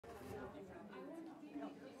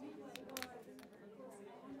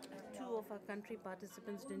country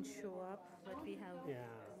participants didn't show up, but we have. Yeah,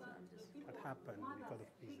 what happened because of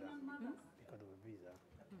visa? Because of the visa.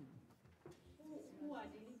 Who are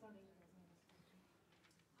delivering?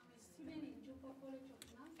 I'm a student in Juba College of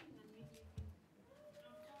Nursing and Midwifery.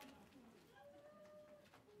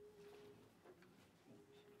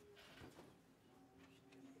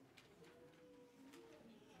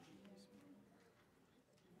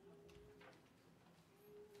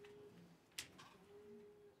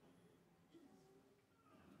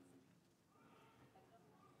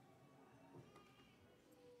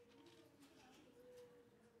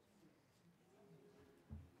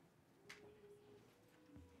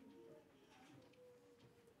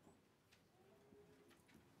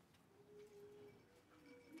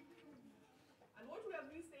 And what we have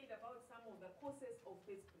been saying about some of the causes of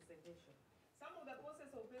this presentation. Some of the causes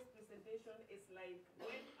of this presentation is like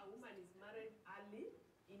when a woman is married early,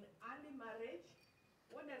 in early marriage,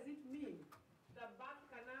 what does it mean? The birth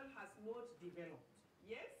canal has not developed.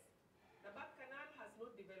 Yes? The birth canal has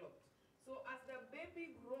not developed. So as the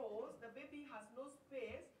baby grows, the baby has no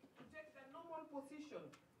space to take the normal position,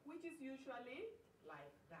 which is usually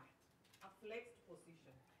like that, a flexed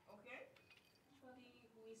position. Okay? Actually,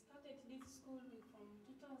 we started this school from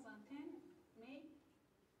 2010, May.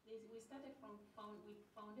 We started with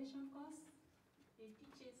foundation course.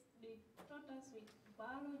 They taught us with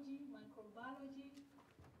biology, microbiology,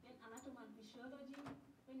 then anatomy and physiology.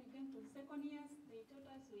 When we came to second years, they taught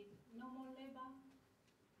us with normal labor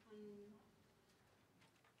and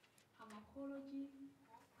pharmacology,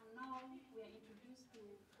 and now we are introduced to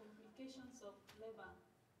complications of labor.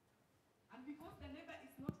 And because the labor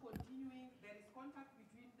is not continuing, there is contact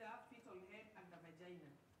between the fetal head and the vagina.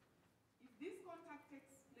 If this contact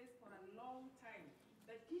takes place for a long time,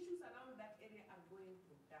 the tissues around that area are going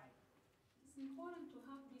to die. It's important to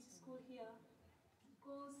have this school here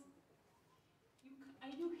because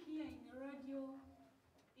I do hear in the radio,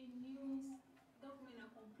 in news, government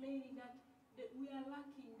are complaining that they are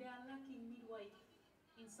lacking midwife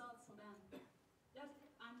in South Sudan.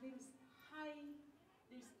 And there's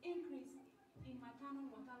increase in maternal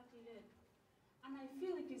mortality rate. And I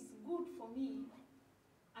feel it is good for me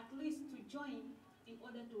at least to join in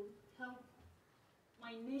order to help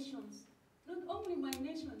my nations, not only my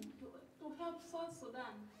nation, to help South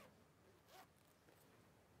Sudan.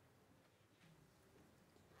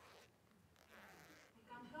 I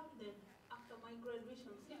can help them after my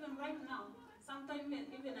graduation. Even right now, sometimes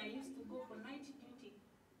even I used to go for night duty.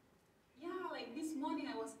 Yeah, like this morning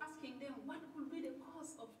I was asking them what could be the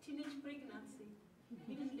cause of teenage pregnancy.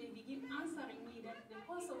 Even they begin answering me that the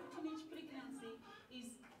cause of teenage pregnancy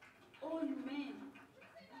is old men.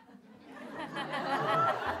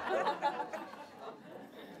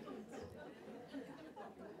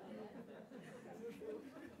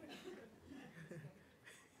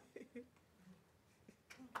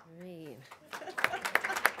 Great.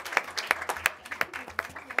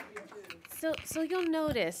 So you'll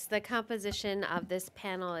notice the composition of this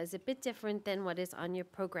panel is a bit different than what is on your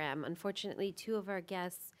program. Unfortunately, two of our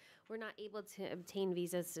guests were not able to obtain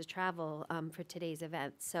visas to travel for today's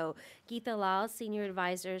event. So Geeta Lal, Senior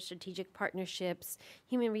Advisor, Strategic Partnerships,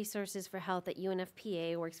 Human Resources for Health at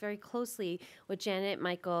UNFPA, works very closely with Janet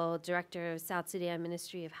Michael, Director of South Sudan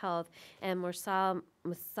Ministry of Health, and Mursal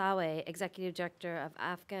Musawe, Executive Director of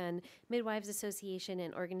Afghan Midwives Association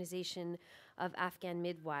and Organization of Afghan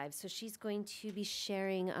Midwives. So she's going to be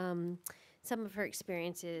sharing some of her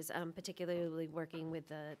experiences, particularly working with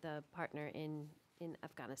the partner in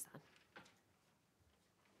Afghanistan.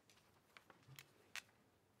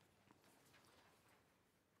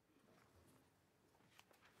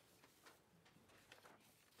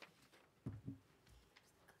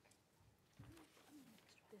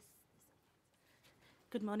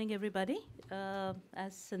 Good morning, everybody.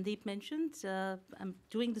 As Sandeep mentioned, I'm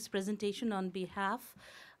doing this presentation on behalf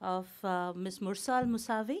of Ms. Mursal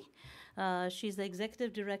Musavi. She's the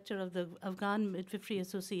Executive Director of the Afghan Midwifery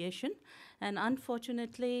Association. And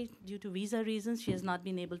unfortunately, due to visa reasons, she has not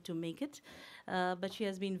been able to make it. But she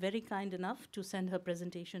has been very kind enough to send her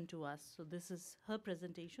presentation to us. So this is her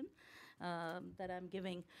presentation that I'm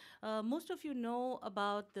giving. Most of you know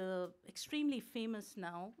about the extremely famous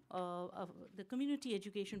now of the community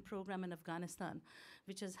education program in Afghanistan,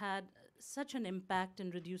 which has had such an impact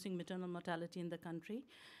in reducing maternal mortality in the country.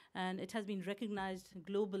 And it has been recognized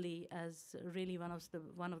globally as really one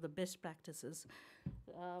of the best practices.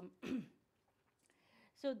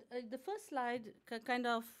 So the first slide kind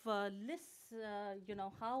of lists,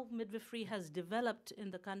 how midwifery has developed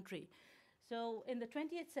in the country. So in the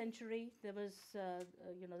 20th century, there was,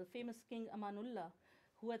 the famous King Amanullah,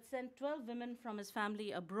 who had sent 12 women from his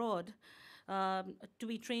family abroad to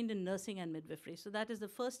be trained in nursing and midwifery. So that is the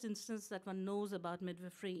first instance that one knows about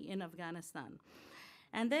midwifery in Afghanistan.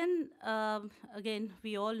 And then, again,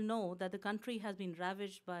 we all know that the country has been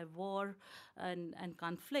ravaged by war and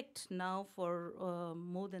conflict now for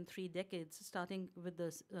more than 3 decades, starting with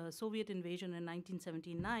the Soviet invasion in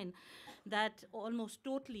 1979, that almost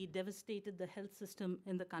totally devastated the health system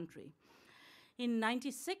in the country. In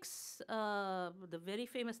 96, the very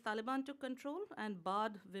famous Taliban took control and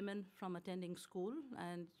barred women from attending school.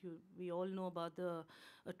 And we all know about the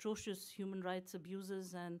atrocious human rights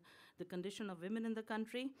abuses and the condition of women in the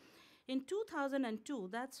country. In 2002,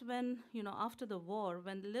 that's when, after the war,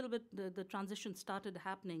 when a little bit the transition started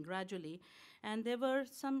happening gradually, and there were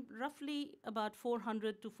some roughly about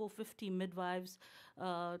 400 to 450 midwives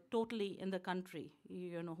totally in the country,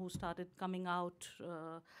 who started coming out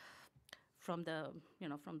from the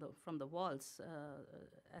walls,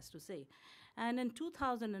 as to say. And in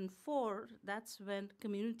 2004, that's when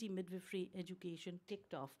community midwifery education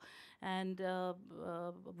kicked off. And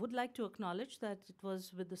would like to acknowledge that it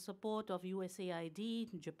was with the support of USAID,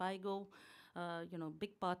 JPIGO,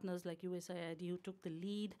 big partners like USAID who took the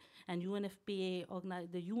lead, and UNFPA,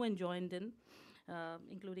 the UN joined in,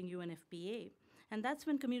 including UNFPA. And that's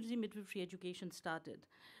when community midwifery education started.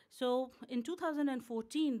 So in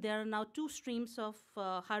 2014, there are now 2 streams of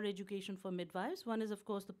higher education for midwives. One is, of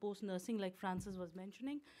course, the post-nursing, like Francis was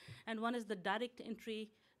mentioning, and one is the direct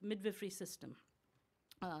entry midwifery system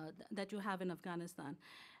that you have in Afghanistan.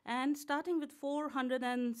 And starting with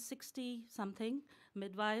 460-something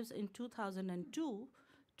midwives in 2002,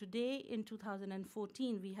 today in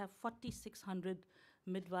 2014, we have 4,600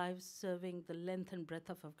 midwives serving the length and breadth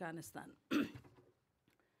of Afghanistan.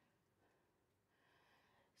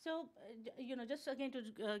 So, just again to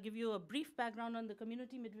give you a brief background on the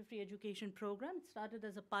community midwifery education program. It started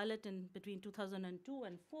as a pilot in between 2002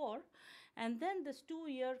 and 4, and then this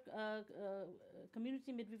 2-year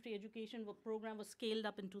community midwifery education program was scaled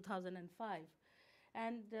up in 2005,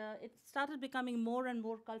 and it started becoming more and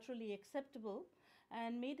more culturally acceptable,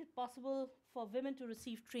 and made it possible for women to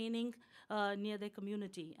receive training near their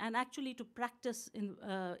community and actually to practice in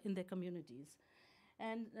their communities.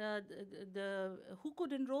 And who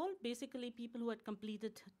could enroll? Basically, people who had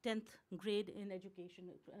completed 10th grade in education,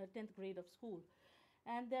 10th grade of school.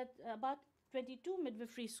 And that about 22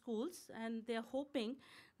 midwifery schools, and they're hoping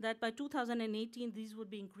that by 2018, these would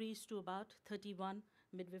be increased to about 31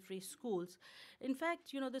 midwifery schools. In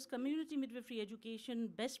fact, this community midwifery education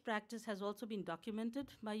best practice has also been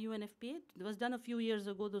documented by UNFPA. It was done a few years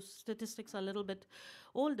ago. Those statistics are a little bit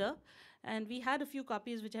older. And we had a few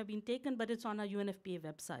copies which have been taken, but it's on our UNFPA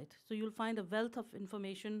website. So you'll find a wealth of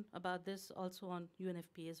information about this also on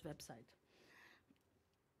UNFPA's website.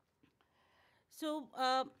 So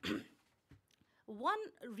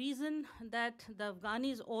one reason that the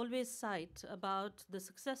Afghanis always cite about the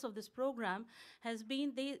success of this program has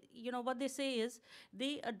been what they say is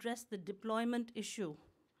they address the deployment issue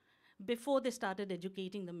before they started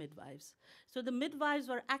educating the midwives. So the midwives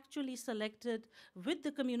were actually selected with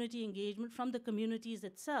the community engagement from the communities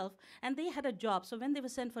itself, and they had a job. So when they were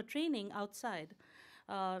sent for training outside,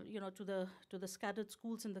 to the scattered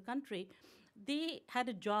schools in the country, they had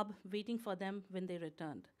a job waiting for them when they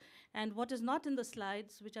returned. And what is not in the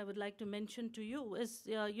slides, which I would like to mention to you, is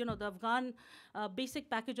the Afghan basic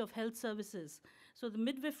package of health services. So the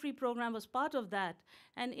midwifery program was part of that.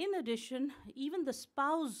 And in addition, even the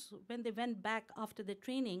spouse, when they went back after their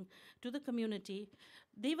training to the community,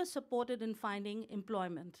 they were supported in finding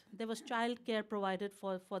employment. There was child care provided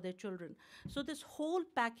for their children. So this whole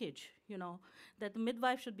package, that the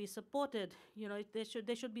midwife should be supported,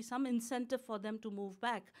 there should be some incentive for them to move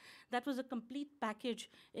back. That was a complete package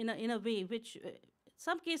in a way, which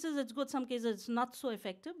some cases it's good, some cases it's not so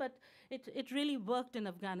effective, but it really worked in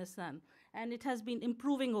Afghanistan, and it has been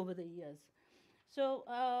improving over the years. So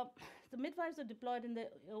the midwives are deployed in their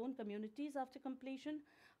own communities after completion.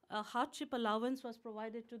 A hardship allowance was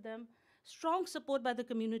provided to them. Strong support by the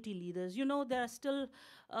community leaders. There are still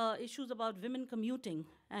issues about women commuting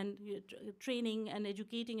and training and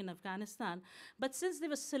educating in Afghanistan. But since they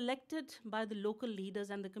were selected by the local leaders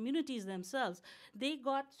and the communities themselves, they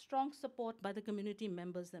got strong support by the community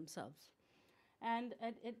members themselves. And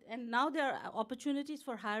now there are opportunities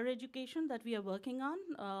for higher education that we are working on,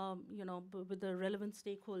 with the relevant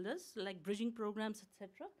stakeholders, like bridging programs,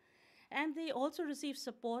 etc. And they also receive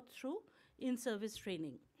support through in-service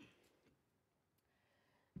training.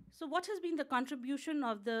 So what has been the contribution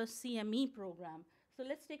of the CME program? So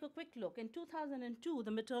let's take a quick look. In 2002,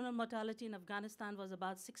 the maternal mortality in Afghanistan was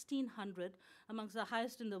about 1,600, amongst the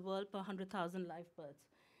highest in the world per 100,000 live births.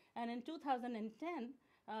 And in 2010,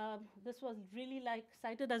 This was really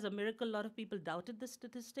cited as a miracle. A lot of people doubted the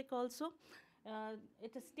statistic also.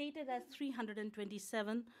 It is stated as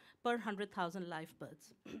 327 per 100,000 live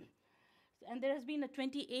births. And there has been a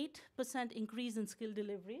 28% increase in skilled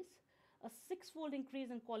deliveries, a six-fold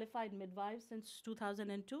increase in qualified midwives since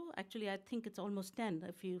 2002. Actually, I think it's almost 10,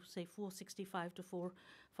 if you say 465 to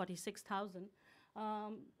 446,000.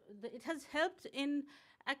 It has helped in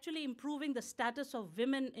actually improving the status of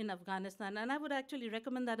women in Afghanistan, and I would actually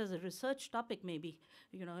recommend that as a research topic maybe.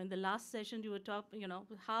 In the last session you were talking,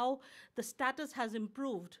 how the status has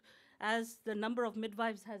improved as the number of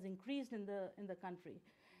midwives has increased in the country.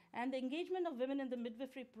 And the engagement of women in the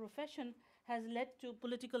midwifery profession has led to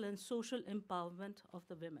political and social empowerment of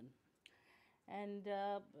the women. And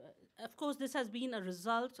of course, this has been a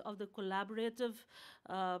result of the collaborative,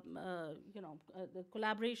 the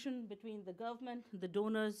collaboration between the government, the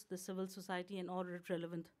donors, the civil society, and all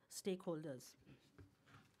relevant stakeholders.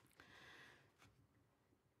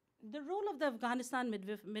 The role of the Afghanistan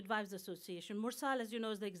Midwives Association. Mursal, as you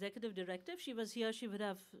know, is the executive director. If she was here, she would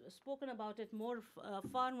have spoken about it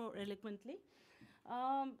far more eloquently.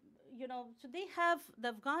 So they have, the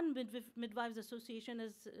Afghan Midwives Association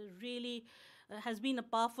is really has been a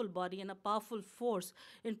powerful body and a powerful force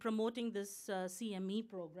in promoting this CME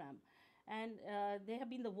program. And they have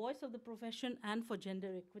been the voice of the profession and for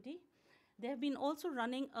gender equity. They have been also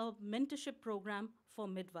running a mentorship program for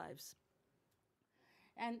midwives.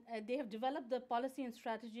 And they have developed the policy and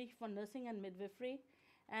strategy for nursing and midwifery.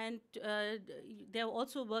 And they're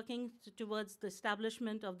also working towards the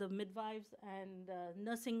establishment of the Midwives and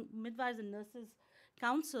Nurses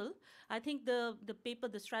Council. I think the paper,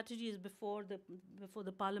 the strategy is before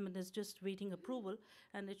the Parliament is just waiting approval,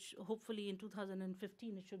 and hopefully in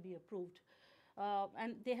 2015 it should be approved.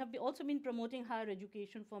 And they have also been promoting higher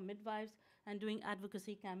education for midwives and doing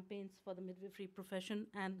advocacy campaigns for the midwifery profession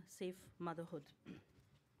and safe motherhood.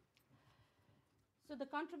 So the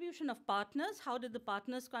contribution of partners, how did the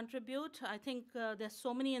partners contribute? I think there's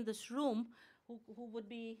so many in this room who would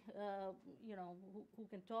be, who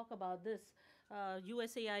can talk about this.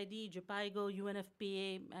 USAID, JPIGO,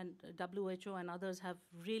 UNFPA, and WHO and others have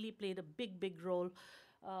really played a big role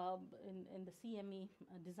in the CME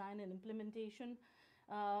design and implementation.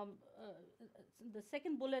 The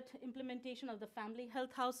second bullet, implementation of the Family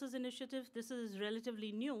Health Houses initiative. This is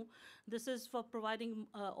relatively new. This is for providing,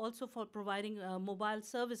 also for providing mobile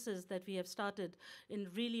services that we have started in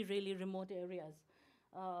really remote areas.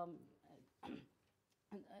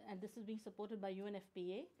 And this is being supported by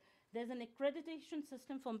UNFPA. There's an accreditation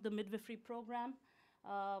system from the midwifery program.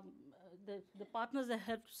 The partners that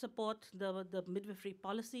help support the midwifery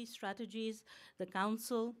policy, strategies, the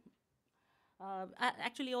council.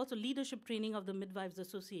 Actually, also leadership training of the Midwives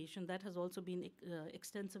Association, that has also been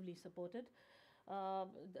extensively supported.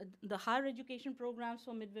 The higher education programs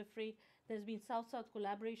for midwifery, there's been South-South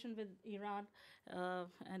collaboration with Iran,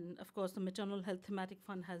 and of course the Maternal Health Thematic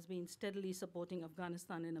Fund has been steadily supporting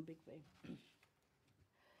Afghanistan in a big way.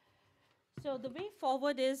 So the way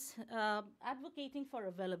forward is advocating for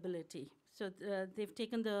availability. So they've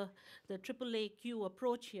taken the AAAQ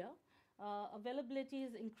approach here. Availability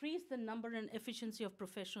has increased the number and efficiency of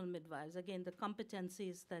professional midwives. Again, the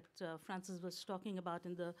competencies that Francis was talking about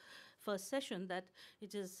in the first session, that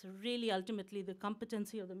it is really ultimately the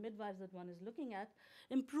competency of the midwives that one is looking at,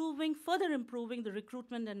 further improving the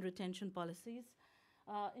recruitment and retention policies,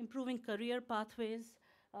 improving career pathways,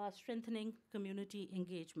 strengthening community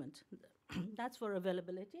engagement. That's for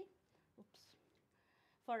availability. Oops.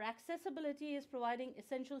 For accessibility is providing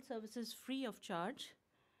essential services free of charge.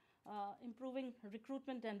 Improving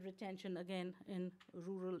recruitment and retention, again, in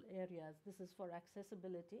rural areas. This is for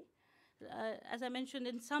accessibility. As I mentioned,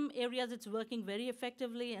 in some areas it's working very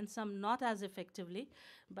effectively and some not as effectively,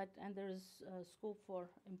 and there is scope for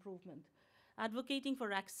improvement. Advocating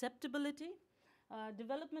for acceptability,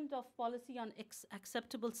 development of policy on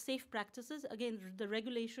acceptable safe practices. Again, the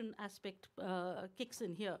regulation aspect kicks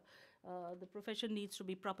in here. The profession needs to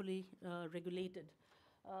be properly regulated.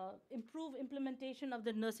 Improve implementation of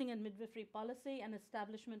the nursing and midwifery policy and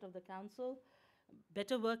establishment of the council,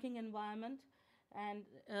 better working environment, and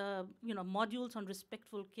modules on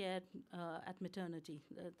respectful care at maternity.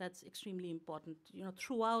 That's extremely important.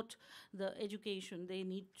 Throughout the education, they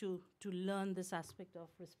need to learn this aspect of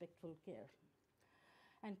respectful care.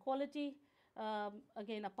 And quality,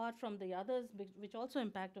 again, apart from the others, which also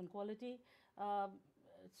impact on quality,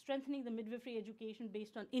 strengthening the midwifery education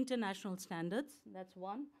based on international standards, that's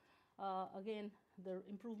one. Again, the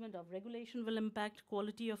improvement of regulation will impact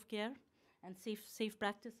quality of care and safe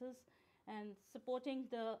practices. and supporting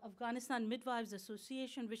the Afghanistan Midwives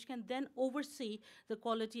Association, which can then oversee the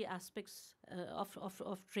quality aspects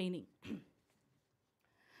of training.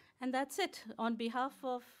 And that's it. On behalf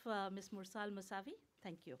of Ms. Mursal Musavi,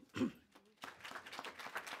 thank you.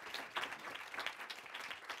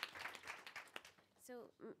 So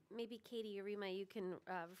maybe Katie or Rima, you can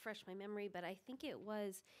refresh my memory, but I think it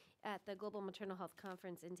was at the Global Maternal Health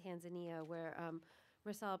Conference in Tanzania where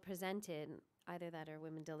Mursal presented, either that or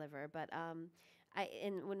Women Deliver, but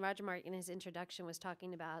and when Roger Mark in his introduction was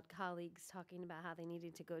talking about colleagues talking about how they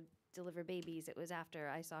needed to go deliver babies, it was after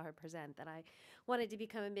I saw her present that I wanted to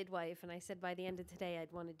become a midwife, and I said by the end of today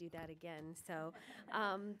I'd want to do that again. So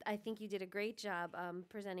I think you did a great job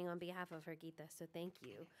presenting on behalf of her, Geeta, so thank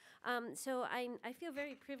you. So I feel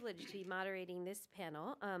very privileged to be moderating this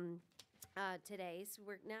panel today. So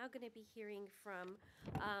we're now going to be hearing from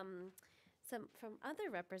from other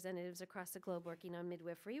representatives across the globe working on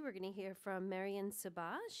midwifery. We're going to hear from Marian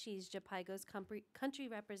Sabah. She's JPIGO's country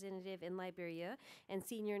representative in Liberia and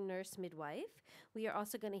senior nurse midwife. We are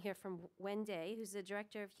also going to hear from Wende, who's the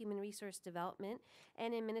director of human resource development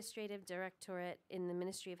and administrative directorate in the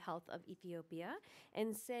Ministry of Health of Ethiopia,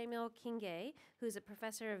 and Samuel Kinge, who's a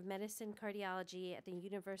professor of medicine cardiology at the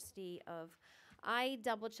University of I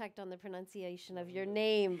double-checked on the pronunciation of your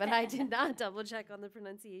name, but I did not double-check on the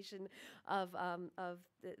pronunciation of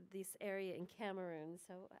this area in Cameroon.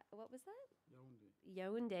 So what was that?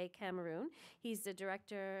 Yaoundé, Cameroon. He's the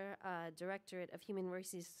Directorate of Human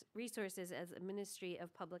Resources as a Ministry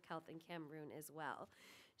of Public Health in Cameroon as well.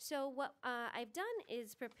 So what I've done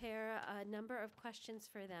is prepare a number of questions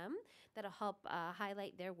for them that'll help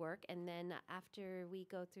highlight their work. And then after we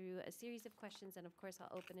go through a series of questions, and of course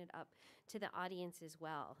I'll open it up to the audience as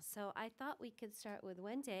well. So I thought we could start with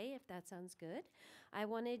Wende, if that sounds good. I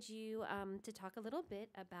wanted you to talk a little bit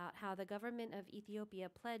about how the government of Ethiopia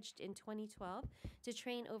pledged in 2012 to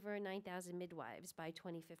train over 9,000 midwives by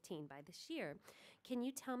 2015, by this year. Can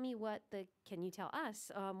you tell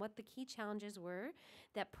us what the key challenges were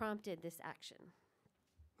that prompted this action?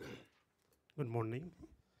 Good morning.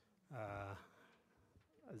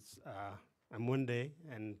 I'm Wende,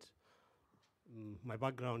 and my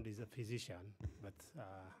background is a physician, but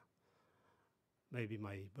maybe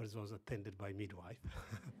my birth was attended by midwife.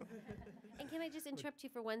 And can I just interrupt you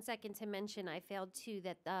for 1 second to mention, I failed too,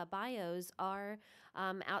 that the bios are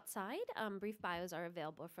outside. Brief bios are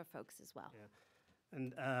available for folks as well. Yeah.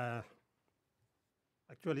 And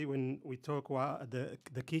actually, when we talk about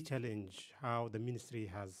the key challenge, how the ministry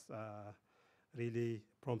has really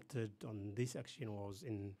prompted on this action was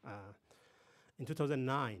in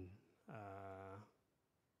 2009,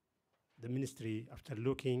 the ministry, after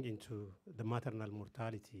looking into the maternal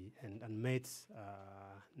mortality and unmet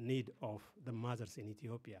need of the mothers in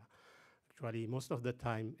Ethiopia, actually most of the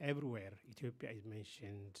time, everywhere, Ethiopia is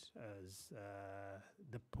mentioned as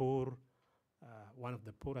the poor, one of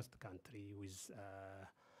the poorest country with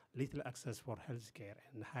little access for healthcare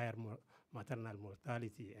and higher maternal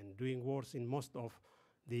mortality, and doing worse in most of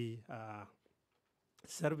the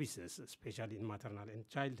services, especially in maternal and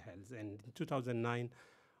child health. And in 2009,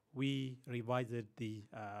 we revised the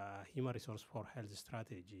Human Resource for Health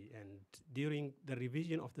strategy. And during the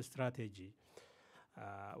revision of the strategy,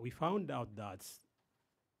 we found out that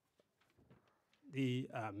the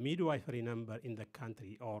midwifery number in the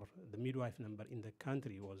country, or the midwife number in the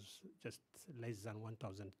country, was just less than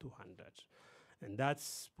 1,200. And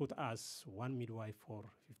that's put us one midwife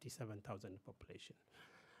for 57,000 population.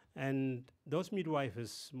 And those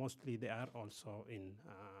midwives, mostly they are also in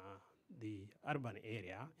the urban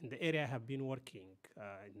area. In the area I have been working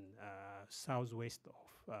in southwest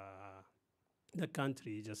of the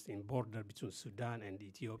country, just in border between Sudan and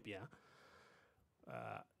Ethiopia.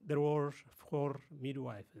 There were 4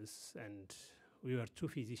 midwives, and we were 2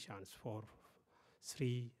 physicians for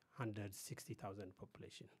 360,000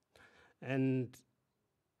 population. And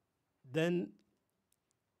then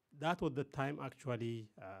that was the time actually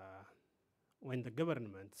when the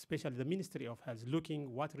government, especially the Ministry of Health,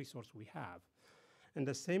 looking what resource we have. And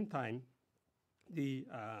at the same time, the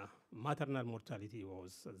maternal mortality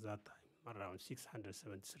was at that time around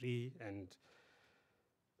 673, and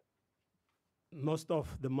most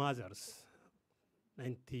of the mothers,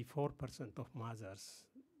 94% of mothers,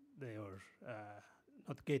 they were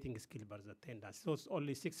not getting skilled birth attendance. So it's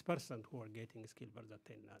only 6% who are getting skilled birth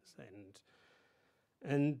attendance.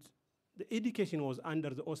 And the education was under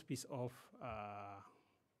the auspice of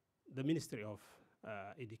the Ministry of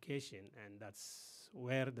Education, and that's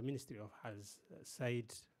where the Ministry of Health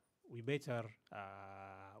said we better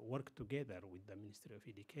work together with the Ministry of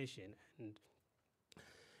Education. And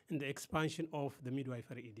in the expansion of the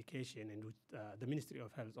midwifery education, and the Ministry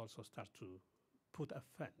of Health also start to put a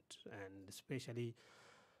fund, and especially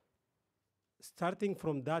starting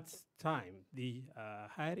from that time, the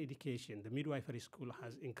higher education, the midwifery school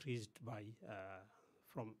has increased by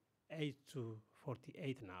from 8 to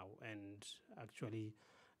 48 now, and actually,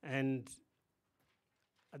 and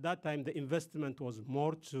at that time the investment was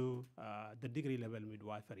more to the degree level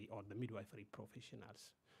midwifery or the midwifery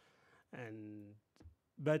professionals,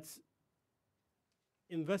 but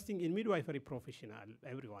investing in midwifery professional,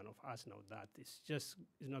 every one of us know that is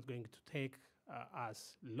not going to take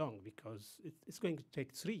us long, because it's going to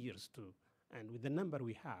take 3 years to, and with the number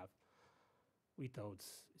we have, we thought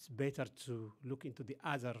it's better to look into the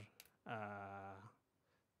other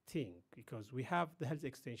thing, because we have the health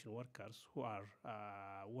extension workers who are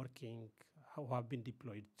working, who have been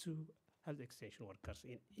deployed to health extension workers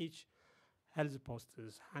in each health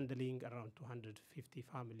posters, handling around 250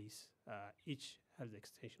 families, each health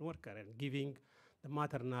extension worker, and giving the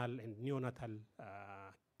maternal and neonatal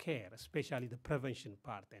care, especially the prevention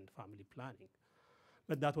part and family planning.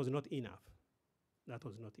 But that was not enough. That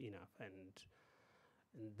was not enough. And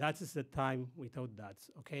that is the time we thought that,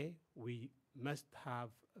 okay, we must have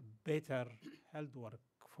a better health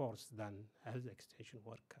workforce than health extension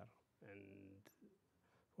worker. And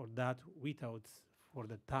for that, we thought for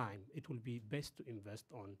the time, it will be best to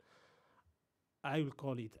invest on, I will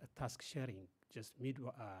call it a task sharing, just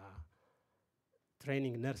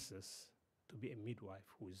training nurses to be a midwife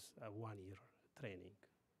who's a 1-year training.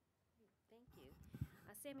 Thank you.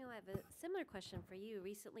 Samuel, I have a similar question for you.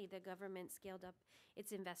 Recently, the government scaled up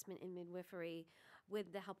its investment in midwifery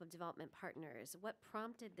with the help of development partners. What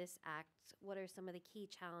prompted this act? What are some of the key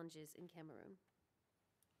challenges in Cameroon?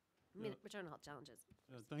 Maternal health challenges.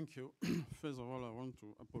 Thank you. First of all, I want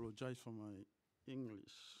to apologize for my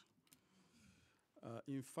English.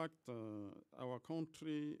 In fact, our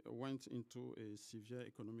country went into a severe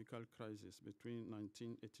economical crisis between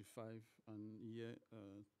 1985 and year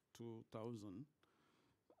 2000.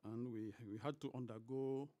 And we had to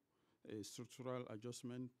undergo a structural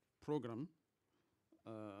adjustment program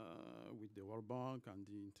with the World Bank and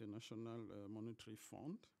the International Monetary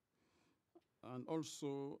Fund. And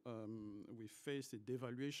also, we faced a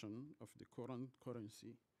devaluation of the current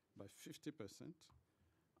currency by 50%.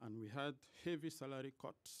 And we had heavy salary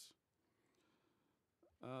cuts.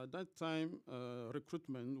 That time,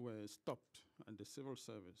 recruitment were stopped at the civil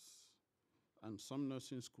service, and some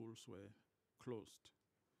nursing schools were closed.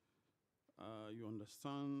 You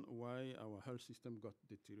understand why our health system got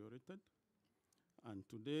deteriorated. And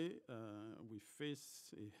today, we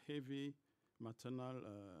face a heavy maternal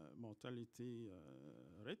mortality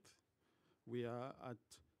rate. We are at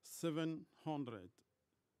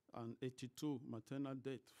 782 maternal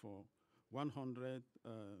deaths for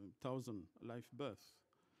 100,000 live births.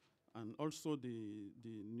 And also the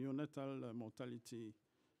neonatal mortality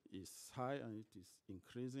is high and it is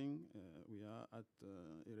increasing. We are at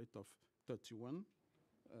a rate of 31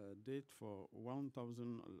 deaths for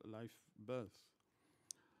 1,000 live births.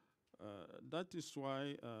 That is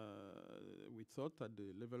why we thought at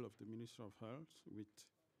the level of the Ministry of Health, with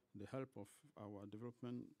the help of our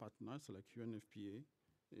development partners like UNFPA,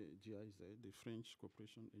 GIZ, the French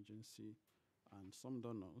Cooperation Agency, and some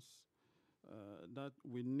donors, that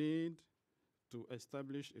we need to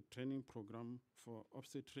establish a training program for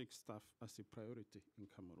obstetric staff as a priority in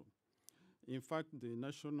Cameroon. In fact, the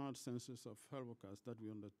National Census of Health Workers that we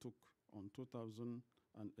undertook on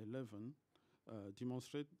 2011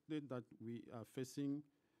 demonstrated that we are facing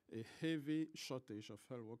a heavy shortage of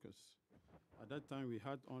health workers. At that time, we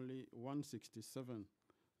had only 167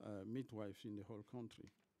 midwives in the whole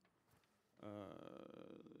country.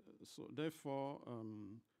 So therefore,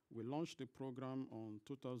 we launched the program on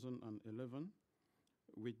 2011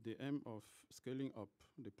 with the aim of scaling up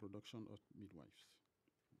the production of midwives.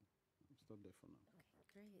 I'll stop there for now.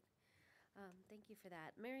 Okay, great. Thank you for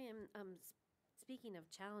that. Miriam, speaking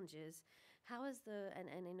of challenges, how is and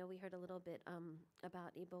I know we heard a little bit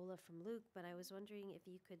about Ebola from Luke, but I was wondering if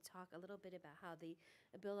you could talk a little bit about how the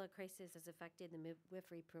Ebola crisis has affected the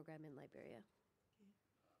midwifery program in Liberia.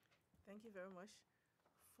 Thank you very much.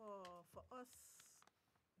 For us,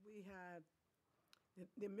 we had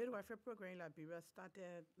the midwifery program in Liberia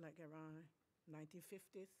started like around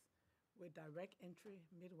 1950s with direct entry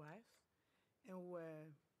midwives, and we're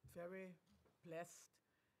very blessed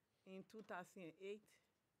in 2008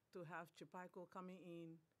 to have Chipaiko coming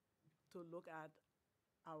in to look at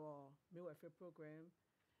our midwifery program.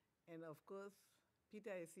 And of course,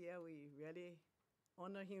 Peter is here. We really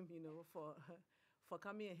honor him, for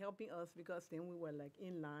coming and helping us, because then we were like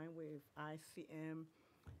in line with ICM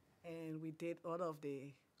and we did all of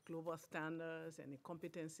the global standards and the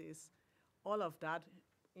competencies, all of that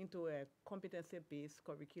into a competency-based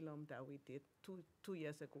curriculum that we did two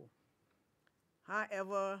years ago.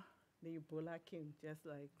 However, the Ebola came just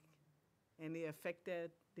like, and it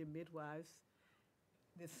affected the midwives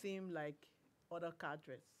the same like other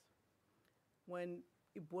cadres. When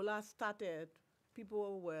Ebola started,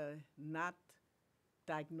 people were not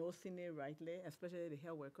diagnosing it rightly, especially the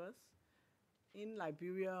health workers. In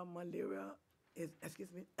Liberia, malaria is, excuse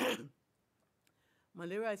me,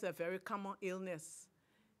 malaria is a very common illness.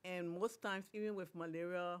 And most times, even with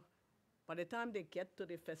malaria, by the time they get to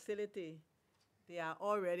the facility, they are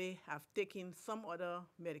already have taken some other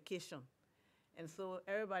medication. And so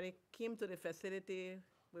everybody came to the facility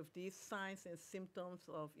with these signs and symptoms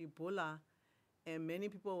of Ebola, and many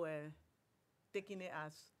people were taking it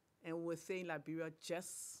as, and we were saying Liberia,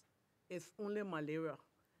 just, it's only malaria.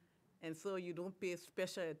 And so you don't pay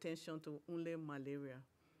special attention to only malaria.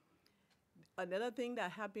 Another thing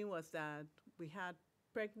that happened was that we had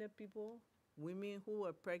pregnant people, women who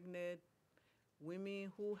were pregnant,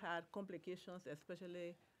 women who had complications,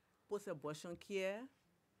 especially post-abortion care,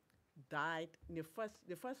 died in the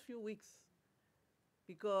first few weeks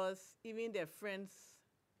because even their friends,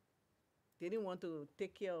 they didn't want to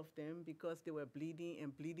take care of them because they were bleeding,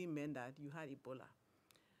 and bleeding meant that you had Ebola.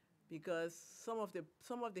 Because some of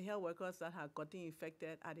the health workers that had gotten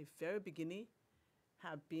infected at the very beginning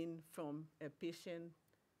had been from a patient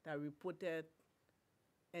that reported,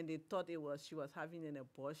 and they thought she was having an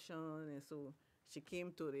abortion, and so she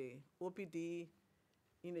came to the OPD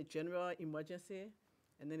in a general emergency,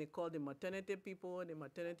 and then they called the maternity people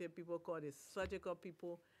called the surgical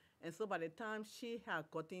people, and so by the time she had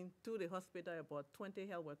gotten to the hospital, about 20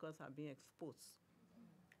 health workers had been exposed.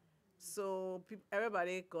 So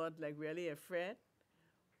everybody got like really afraid,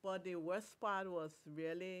 but the worst part was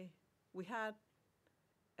really, we had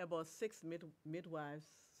about 6 midwives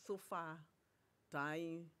so far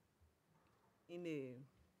dying in the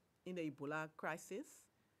Ebola crisis,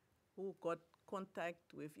 who got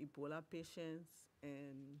contact with Ebola patients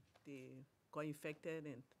and they got infected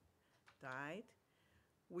and died.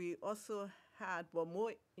 We also had, but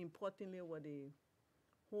more importantly, was the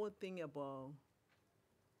whole thing about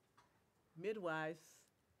midwives.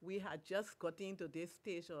 We had just gotten to this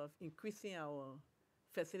stage of increasing our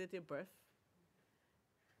facility birth,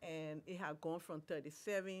 and it had gone from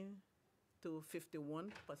 37 to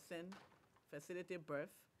 51% facility birth.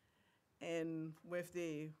 And with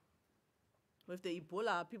the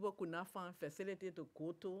Ebola, people could not find facility to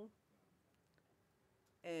go to,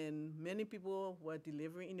 and many people were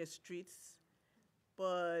delivering in the streets.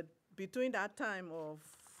 But between that time of,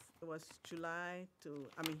 it was July to,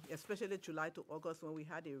 especially July to August, when we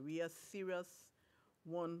had a real serious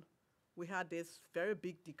one, we had this very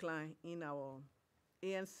big decline in our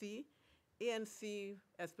ANC. ANC,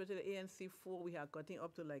 especially ANC 4, we had gotten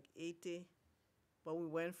up to like 80, but we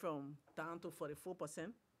went from down to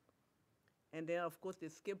 44%. And then, of course, the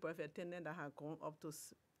skip birth attendant that had gone up to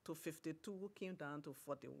 52 came down to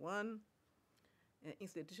 41. And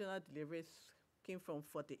institutional deliveries came from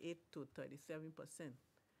 48 to 37%.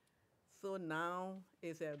 So now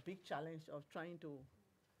it's a big challenge of trying to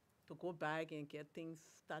go back and get things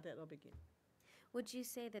started up again. Would you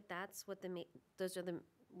say that that's what those are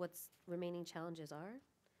what's remaining challenges are,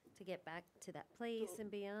 to get back to that place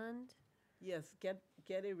and beyond? Yes, get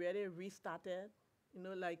it ready, restarted. You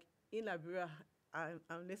know, like in Liberia,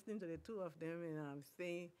 I'm listening to the two of them, and I'm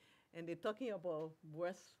saying, and they're talking about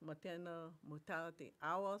worse maternal mortality.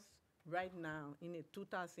 Ours right now in the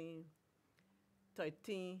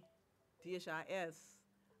 2013 DHIS,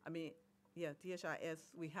 DHIS,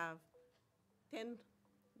 we have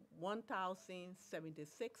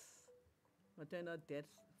 1,076 maternal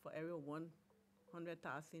deaths for every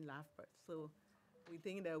 100,000 live births. So we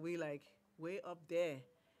think that we like way up there.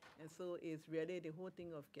 And so it's really the whole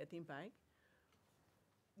thing of getting back.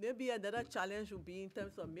 Maybe another challenge would be in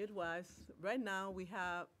terms of midwives. Right now we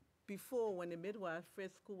have, before when the midwifery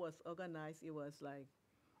school was organized, it was like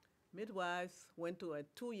midwives went to a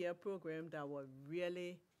 2-year program that was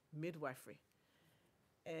really midwifery.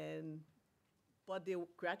 But they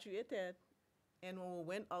graduated, and when we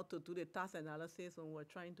went out to do the task analysis when we were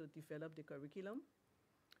trying to develop the curriculum,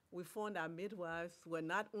 we found that midwives were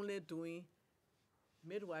not only doing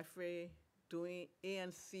midwifery, doing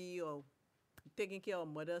ANC or taking care of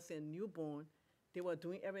mothers and newborn, they were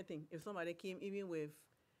doing everything. If somebody came, even with,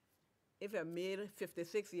 if a male,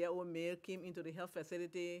 56-year-old male came into the health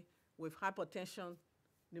facility with hypertension,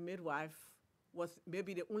 the midwife was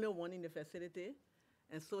maybe the only one in the facility,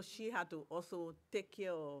 and so she had to also take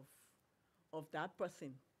care of that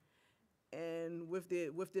person. And with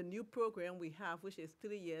the new program we have, which is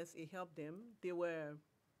 3 years, it helped them. They were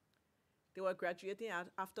graduating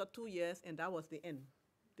after 2 years, and that was the end.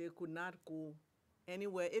 They could not go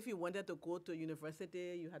anywhere. If you wanted to go to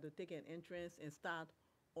university, you had to take an entrance and start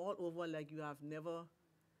all over like you have never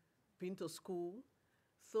been to school.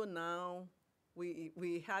 So now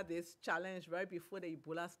we had this challenge right before the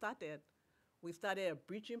Ebola started. We started a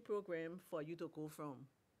bridging program for you to go from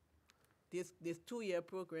this 2-year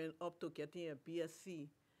program up to getting a BSc.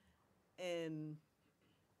 And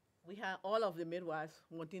we had all of the midwives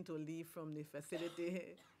wanting to leave from the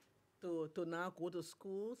facility to now go to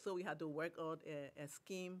school. So we had to work out a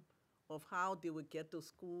scheme of how they would get to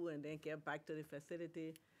school and then get back to the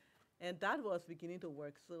facility. And that was beginning to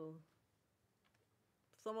work. So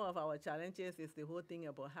some of our challenges is the whole thing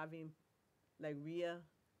about having like real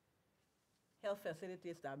health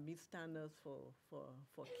facilities that meet standards for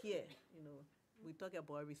care. You know, we talk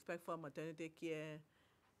about respect for maternity care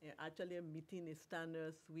and actually meeting the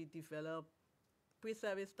standards. We develop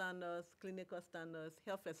pre-service standards, clinical standards.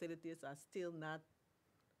 Health facilities are still not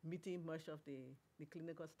meeting much of the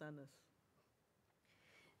clinical standards.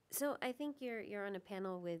 So I think you're on a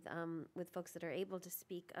panel with folks that are able to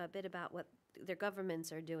speak a bit about what their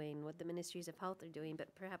governments are doing, what the ministries of health are doing,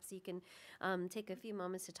 but perhaps you can take a few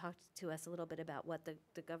moments to talk to us a little bit about what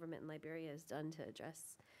the government in Liberia has done to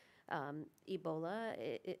address Ebola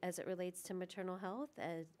as it relates to maternal health,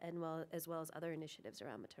 as well as other initiatives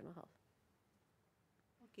around maternal health.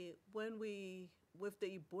 Okay, with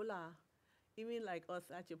the Ebola, even like us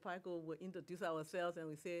at Chipago, we introduce ourselves and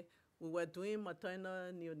we say we were doing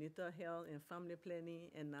maternal, neonatal health and family planning,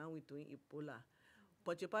 and now we're doing Ebola.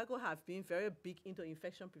 But Chipago have been very big into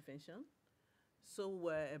infection prevention. So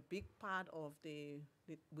we're a big part of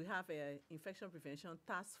we have an infection prevention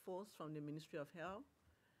task force from the Ministry of Health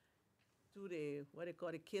to what they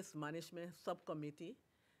call the case management subcommittee.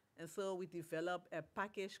 And so we developed a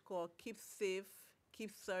package called Keep Safe, Keep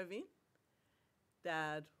Serving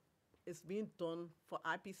that is being done for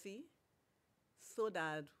IPC so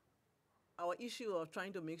that our issue of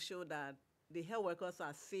trying to make sure that the health workers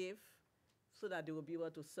are safe so that they will be able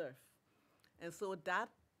to serve. And so that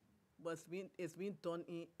is being done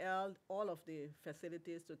in all of the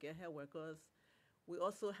facilities to get health workers. We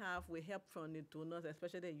also have, we help from the donors,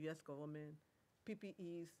 especially the US government,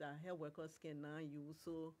 PPEs that health workers can now use.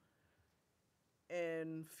 So,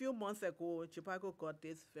 and a few months ago, Chipago got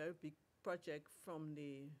this very big project from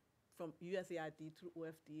USAID through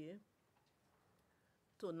OFDA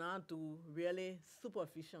to now do really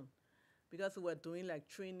supervision, because we were doing like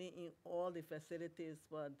training in all the facilities,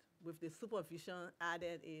 but with the supervision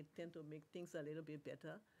added, it tend to make things a little bit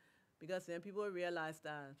better, because then people realize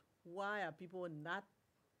that why are people not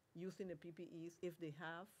using the PPEs if they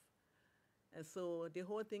have? And so the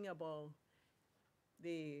whole thing about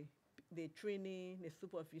the training, the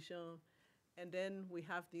supervision, and then we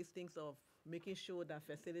have these things of making sure that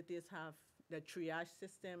facilities have the triage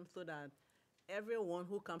system so that everyone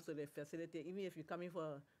who comes to the facility, even if you're coming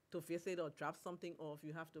to visit or drop something off,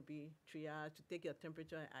 you have to be triaged, to take your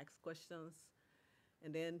temperature and ask questions.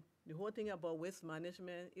 And then the whole thing about waste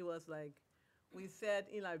management, it was like, we said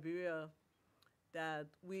in Liberia that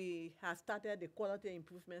we had started the quality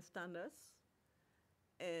improvement standards.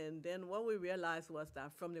 And then what we realized was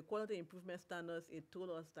that from the quality improvement standards, it told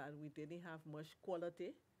us that we didn't have much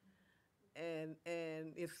quality. And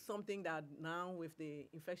it's something that now with the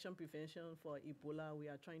infection prevention for Ebola, we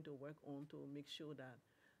are trying to work on to make sure that.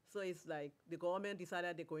 So it's like the government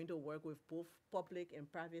decided they're going to work with both public and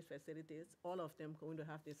private facilities, all of them going to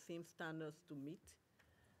have the same standards to meet.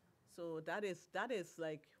 So that is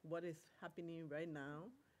like what is happening right now.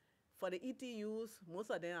 For the ETUs, most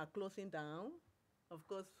of them are closing down. Of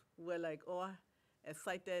course, we're like all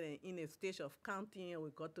excited and in a stage of counting, and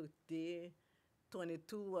we got to day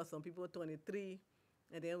 22 or some people 23,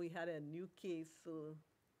 and then we had a new case, so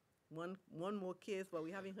one more case, but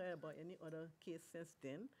we haven't heard about any other case since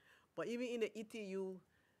then. But even in the ETU,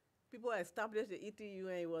 people established the ETU,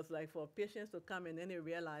 and it was like for patients to come, and then they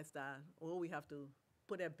realized that, oh, we have to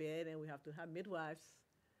put a bed and we have to have midwives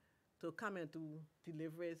to come and do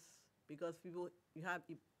deliveries, because you have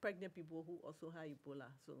pregnant people who also have Ebola.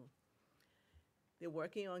 So they're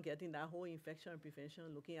working on getting that whole infection prevention,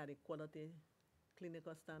 looking at the quality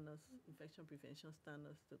clinical standards, infection prevention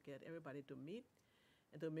standards to get everybody to meet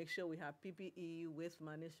and to make sure we have PPE, waste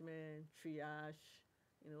management, triage.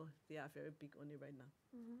 You know, they are very big on it right now.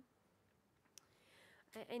 Mm-hmm.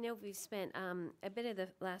 I know we've spent a bit of the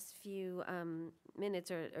last few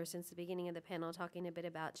minutes or since the beginning of the panel talking a bit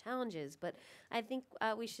about challenges, but I think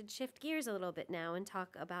we should shift gears a little bit now and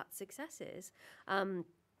talk about successes.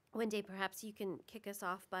 one day perhaps you can kick us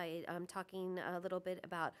off by talking a little bit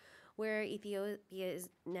about where Ethiopia is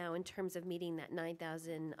now in terms of meeting that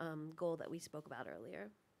 9,000 goal that we spoke about earlier.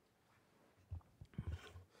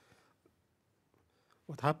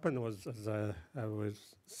 What happened was, as I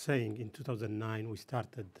was saying, in 2009 we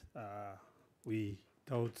started, we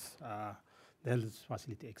taught the health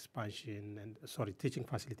facility expansion and, teaching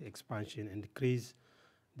facility expansion and increase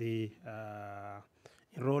the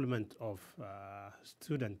enrollment of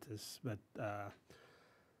students. But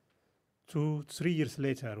 2-3 years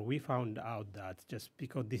later, we found out that just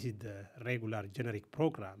because this is the regular generic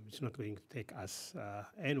program, it's not going to take us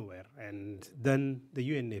anywhere. And then the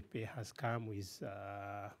UNFPA has come with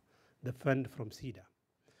the fund from SIDA.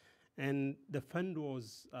 And the fund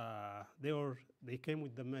was, they came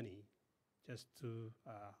with the money just to,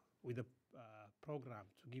 with a program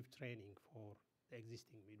to give training for the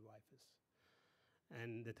existing midwives.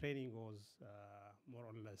 And the training was more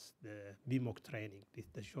or less the BMOC training,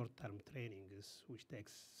 the short-term training, which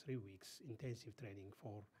takes 3 weeks, intensive training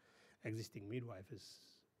for existing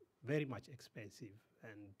midwives, very much expensive.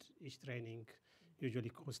 And each training usually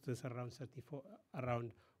costs us around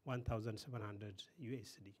 1,700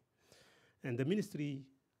 USD. And the ministry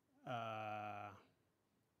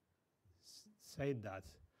said that,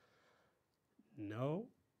 no,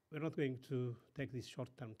 we're not going to take this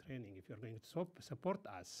short-term training. If you're going to support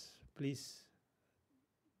us, please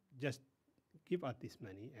just give us this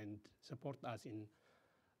money and support us in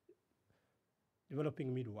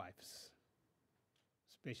developing midwives,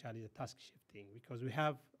 especially the task shifting, because we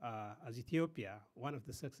have, as Ethiopia, one of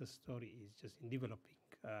the success stories is just in developing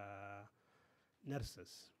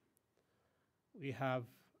nurses. We have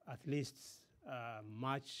at least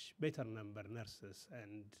much better number of nurses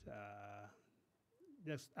and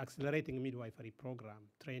just accelerating midwifery program,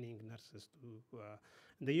 training nurses to,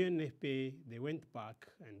 the UNFPA, they went back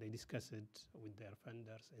and they discussed it with their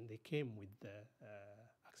funders and they came with the,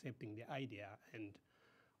 accepting the idea, and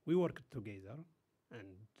we worked together.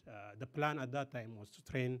 And the plan at that time was to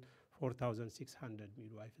train 4,600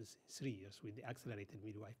 midwives in 3 years with the accelerated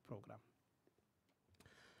midwife program.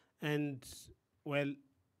 And well,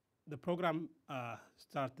 the program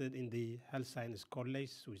started in the Health Science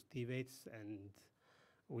College with TVETs and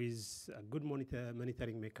with a good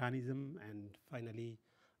monitoring mechanism, and finally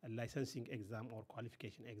a licensing exam or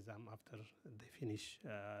qualification exam after they finish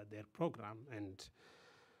their program. And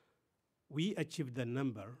we achieved the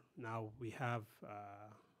number. Now we have,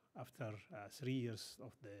 after 3 years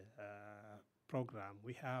of the program,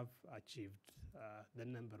 we have achieved the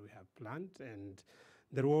number we have planned. And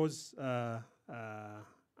there was an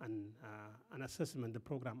assessment, the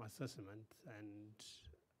program assessment, and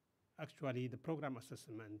actually the program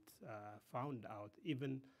assessment found out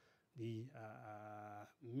even the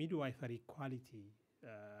midwifery quality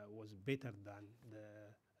was better than the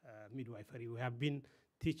midwifery we have been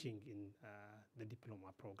teaching in the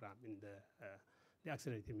diploma program. In the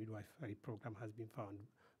accelerated midwifery program has been found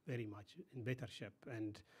very much in better shape.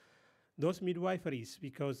 And those midwiferys,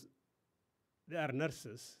 because they are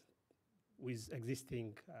nurses with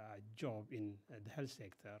existing job in the health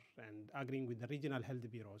sector and agreeing with the regional health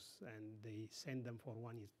bureaus, and they send them for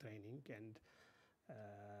 1 year training. And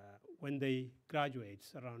when they graduate,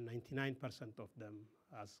 around 99% of them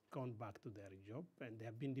has gone back to their job, and they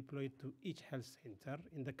have been deployed to each health center.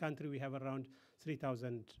 In the country, we have around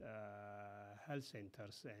 3,000 health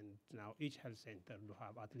centers, and now each health center will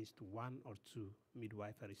have at least 1 or 2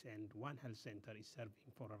 midwiferys, and one health center is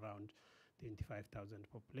serving for around 25,000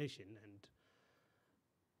 population.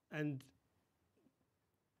 And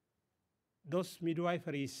those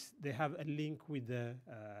midwiferys, they have a link with the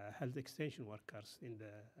health extension workers in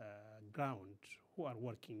the ground who are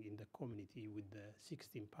working in the community with the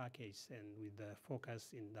 16 package and with the focus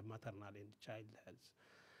in the maternal and child health.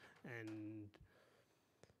 And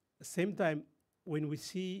at the same time, when we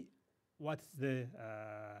see what's the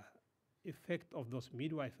effect of those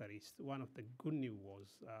midwiferys, one of the good news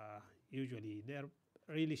was usually they're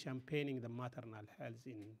really championing the maternal health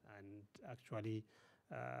and actually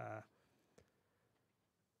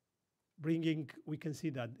we can see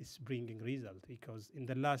that it's bringing results, because in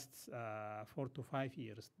the last 4 to 5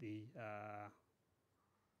 years, the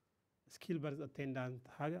skilled birth attendant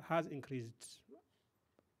has increased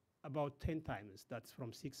about 10 times. That's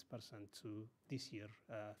from 6% to this year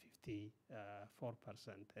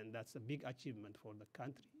 54%, and that's a big achievement for the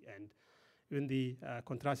country. And even the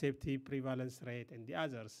contraceptive prevalence rate and the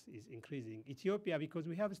others is increasing. Ethiopia, because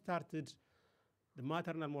we have started, the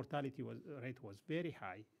maternal mortality rate was very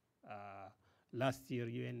high. Last year,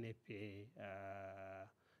 UNFPA,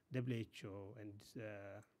 WHO, and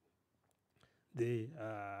the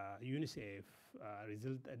UNICEF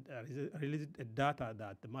released a data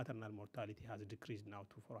that the maternal mortality has decreased now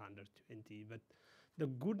to 420. But the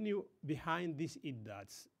good news behind this is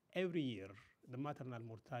that every year the maternal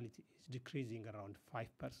mortality is decreasing around 5%.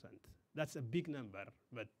 That's a big number,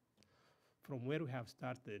 but from where we have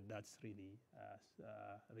started, that's really,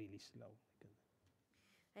 really slow.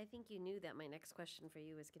 I think you knew that my next question for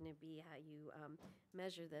you was going to be how you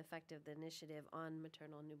measure the effect of the initiative on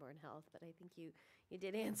maternal and newborn health, but I think you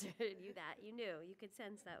did answer that. You knew. You could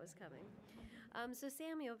sense that was coming. So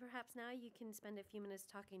Samuel, perhaps now you can spend a few minutes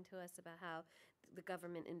talking to us about how the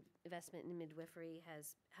government investment in midwifery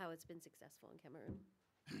how it's been successful in Cameroon.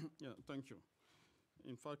 Yeah, thank you.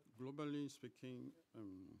 In fact, globally speaking,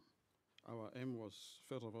 our aim was,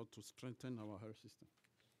 first of all, to strengthen our health system.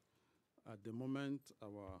 At the moment,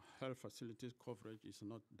 our health facilities coverage is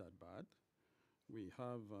not that bad. We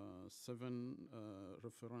have 7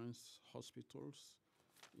 reference hospitals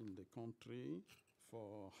in the country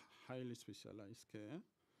for highly specialized care,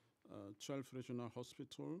 12 regional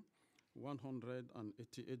hospitals,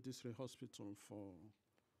 188 district hospitals for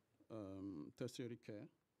tertiary care,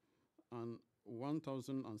 and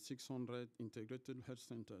 1,600 integrated health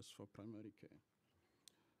centers for primary care.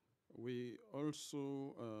 We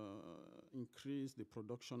also increased the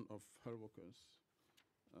production of health workers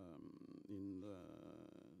in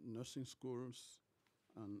nursing schools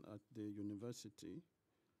and at the university.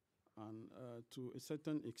 And to a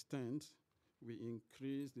certain extent, we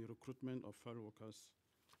increased the recruitment of health workers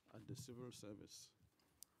at the civil service.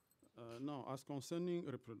 Now, as concerning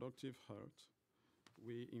reproductive health,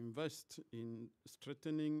 we invest in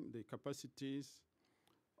strengthening the capacities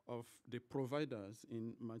of the providers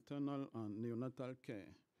in maternal and neonatal care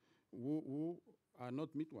who are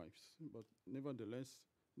not midwives, but nevertheless,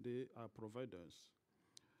 they are providers.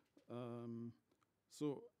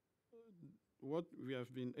 So what we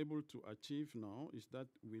have been able to achieve now is that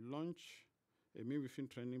we launched a midwifery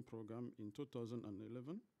training program in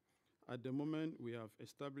 2011. At the moment, we have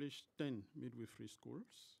established 10 midwifery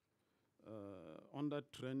schools. Under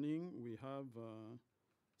training, we have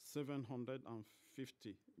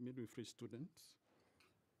 750 midwifery students.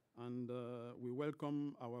 And we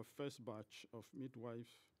welcome our first batch of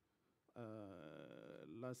midwife at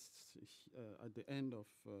the end of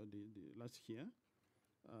the last year.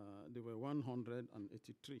 There were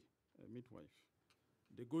 183 midwives.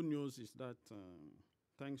 The good news is that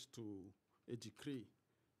thanks to a decree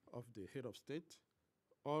of the head of state,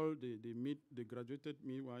 all the graduated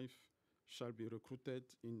midwives shall be recruited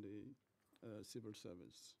in the civil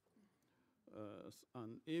service.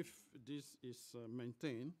 And if this is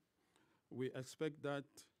maintained, we expect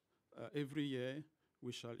that every year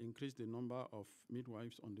we shall increase the number of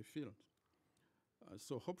midwives on the field.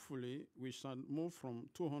 So hopefully we shall move from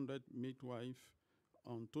 200 midwives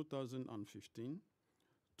on 2015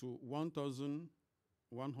 to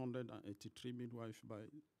 1,183 midwives by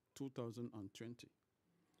 2020.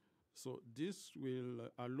 So this will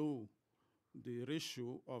allow the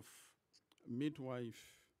ratio of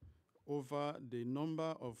midwife over the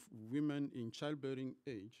number of women in childbearing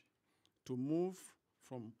age to move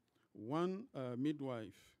from 1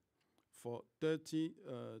 midwife for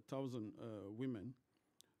 30,000 women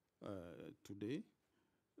today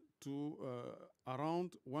to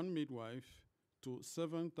around 1 midwife to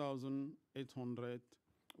 7,800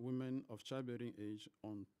 women of childbearing age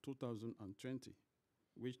on 2020,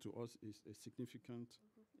 which to us is a significant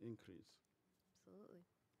increase. Absolutely.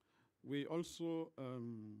 We also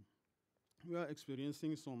we are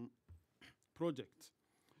experiencing some projects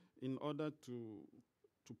in order to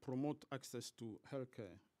promote access to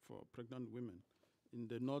healthcare for pregnant women in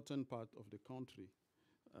the northern part of the country,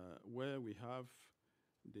 where we have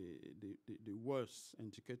the worst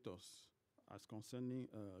indicators as concerning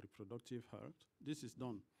reproductive health. This is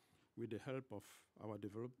done with the help of our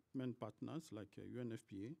development partners like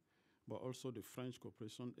UNFPA, but also the French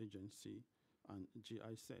Cooperation Agency and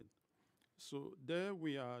GIZ. So there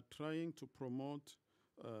we are trying to promote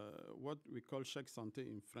what we call chèque santé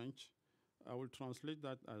in French. I will translate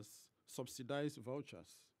that as subsidized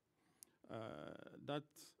vouchers that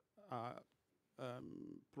are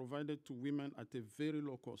provided to women at a very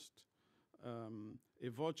low cost. A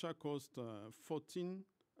voucher costs $14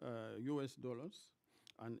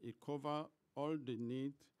 and it covers all the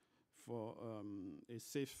need for a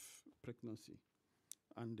safe pregnancy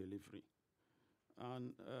and delivery.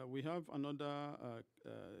 And we have another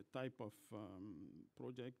type of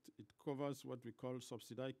project. It covers what we call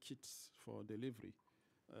subsidized kits for delivery.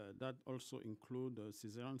 That also include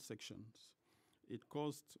cesarean sections. It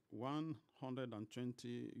costs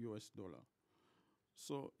 $120.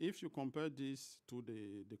 So if you compare this to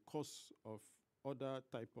the cost of other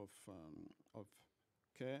type of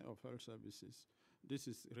care of health services, this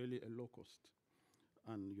is really a low cost.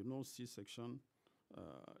 And you know, C-section,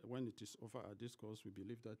 when it is offered at this cost, we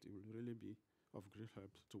believe that it will really be of great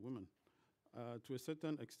help to women. To a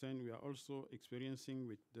certain extent, we are also experiencing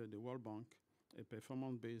with the World Bank a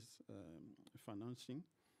performance-based financing,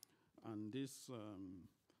 and this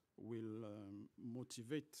will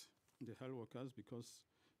motivate the health workers because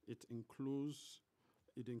it includes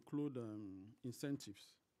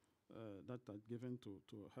incentives that are given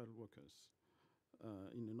to health workers.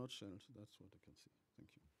 In a nutshell, that's what I can say. Thank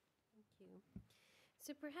you. Thank you.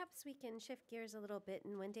 So perhaps we can shift gears a little bit,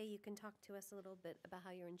 and one day you can talk to us a little bit about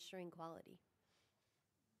how you're ensuring quality.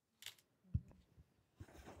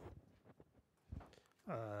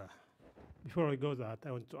 Before I go that,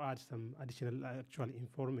 I want to add some additional actual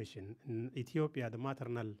information. In Ethiopia, the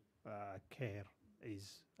maternal care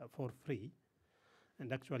is for free.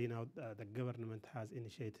 And actually now the government has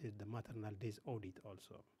initiated the maternal days audit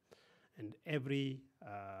also. And every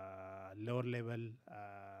lower level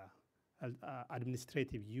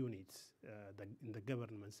administrative units in the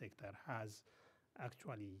government sector has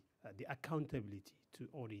actually the accountability to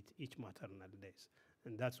audit each maternal days.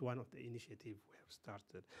 And that's one of the initiatives we have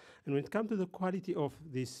started. And when it comes to the quality of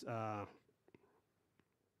this,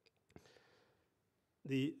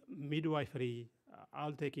 the midwifery,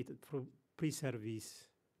 I'll take it from pre-service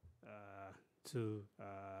to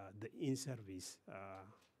the in-service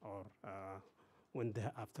or when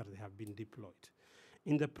after they have been deployed.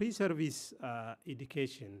 In the pre-service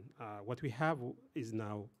education, what we have is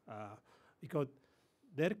now, because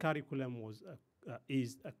their curriculum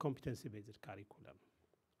is a competency-based curriculum,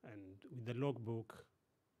 and with the logbook,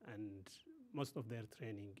 and most of their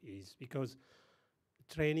training is because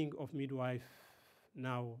training of midwife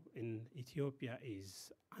now in Ethiopia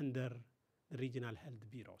is under the regional health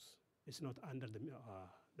bureaus. It's not under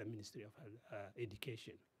the Ministry of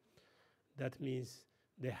Education. That means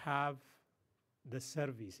they have the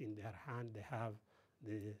service in their hand, they have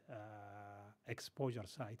the exposure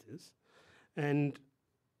sites, and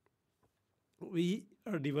we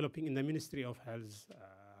are developing in the Ministry of Health,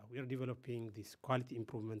 we are developing this quality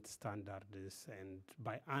improvement standards, and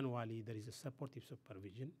biannually there is a supportive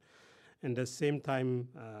supervision. And at the same time,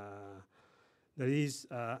 there is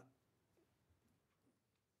the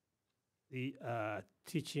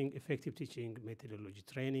effective teaching methodology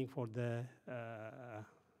training for the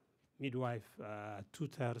midwife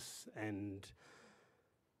tutors, and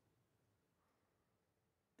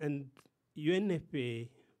UNFPA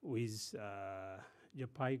with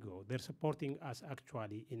JAPIGO, they're supporting us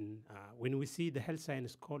actually in, when we see the health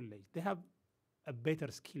science college, they have a better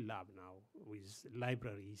skill lab now with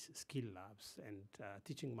libraries, skill labs, and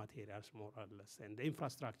teaching materials more or less. And the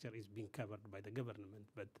infrastructure is being covered by the government,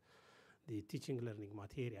 but the teaching learning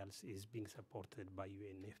materials is being supported by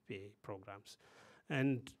UNFPA programs.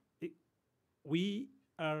 And we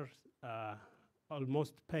are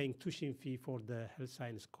almost paying tuition fee for the health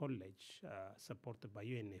science college supported by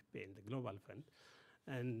UNFPA and the Global Fund.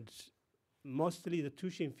 And mostly the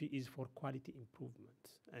tuition fee is for quality improvement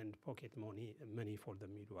and pocket money for the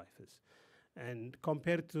midwives. And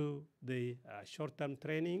compared to the short-term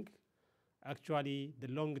training, actually the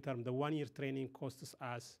long-term, the one-year training costs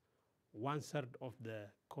us 1/3 of the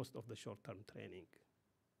cost of the short-term training.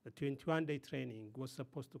 The 21-day training was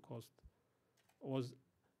supposed to cost,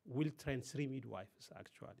 will train 3 midwives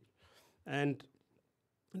actually. And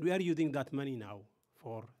we are using that money now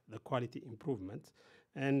for the quality improvement.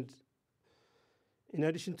 And in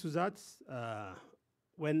addition to that,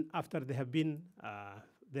 when after they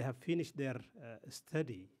have finished their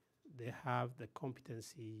study, they have the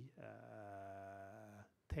competency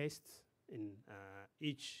tests in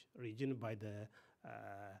each region by the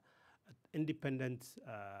independent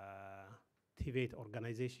TVET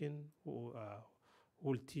organization who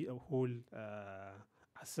will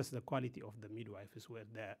assess the quality of the midwives,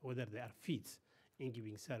 whether they are fit in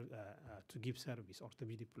giving to give service or to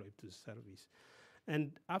be deployed to service.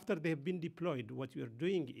 And after they've been deployed, what we are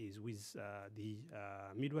doing is with the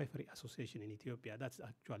Midwifery Association in Ethiopia, that's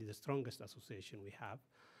actually the strongest association we have.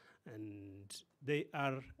 And they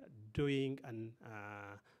are doing,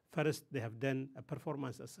 first they have done a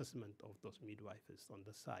performance assessment of those midwives on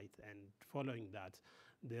the site. And following that,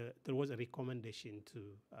 there was a recommendation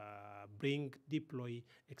to deploy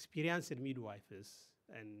experienced midwives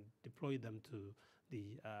and deploy them to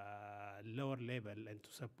the lower level and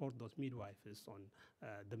to support those midwives on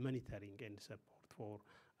the monitoring and support for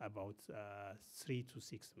about 3 to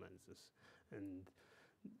 6 months. And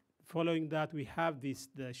following that, we have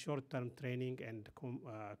the short-term training and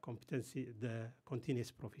competency, the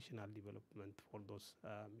continuous professional development for those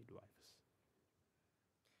midwives.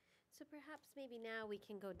 So perhaps maybe now we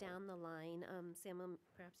can go down the line. Samuel,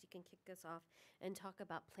 perhaps you can kick us off and talk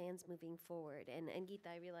about plans moving forward. And Geeta,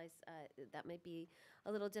 I realize that might be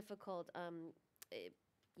a little difficult,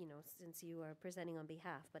 since you are presenting on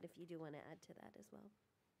behalf, but if you do want to add to that as well.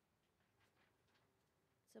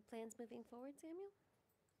 So plans moving forward, Samuel?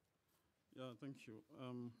 Yeah, thank you.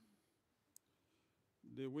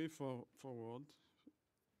 The way forward,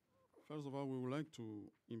 first of all, we would like to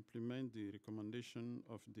implement the recommendation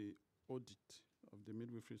of the audit of the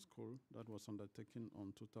midwifery school that was undertaken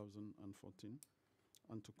on 2014,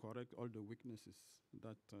 and to correct all the weaknesses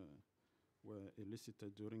that were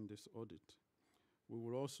elicited during this audit. We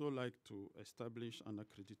would also like to establish an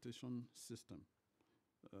accreditation system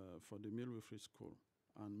for the midwifery school,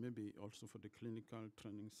 and maybe also for the clinical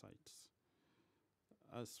training sites.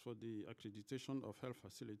 As for the accreditation of health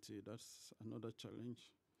facility, that's another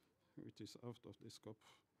challenge which is out of the scope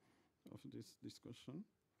of this discussion.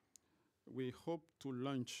 We hope to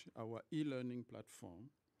launch our e-learning platform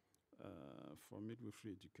for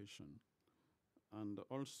midwifery education. And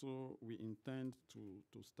also we intend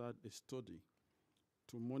to start a study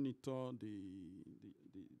to monitor the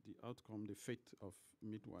outcome, the fate of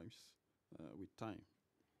midwives with time.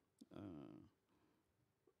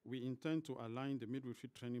 We intend to align the midwifery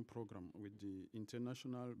training program with the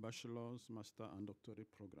international bachelor's, master, and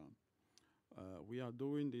doctorate program. We are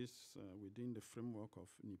doing this within the framework of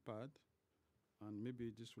NIPAD, and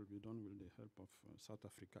maybe this will be done with the help of South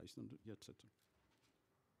Africa. It's not yet settled.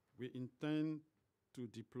 We intend to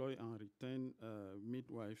deploy and retain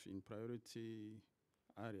midwife in priority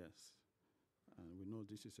areas. And we know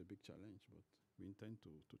this is a big challenge, but we intend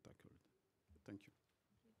to tackle it. Thank you.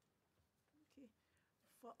 Okay.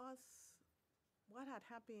 For us, what had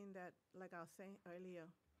happened that, like I was saying earlier,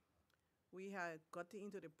 we had got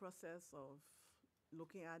into the process of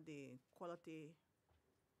looking at the quality,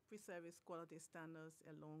 pre-service quality standards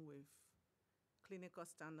along with clinical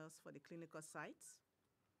standards for the clinical sites.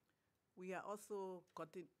 We are also got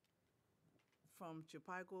it from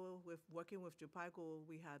Chupago, working with Chupago,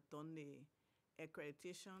 we had done the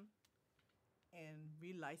accreditation and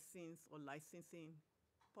relicense or licensing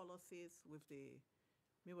policies with the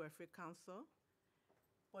Midwifery Council.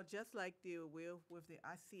 But just like the way with the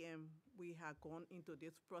ICM, we have gone into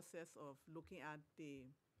this process of looking at the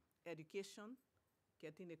education,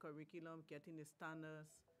 getting the curriculum, getting the standards,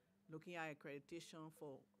 looking at accreditation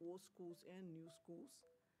for old schools and new schools.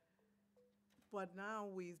 But now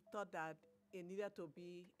we thought that it needed to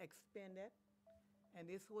be expanded. And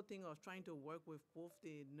this whole thing of trying to work with both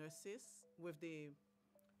the nurses, with the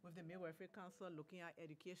Midwifery Council, looking at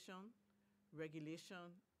education,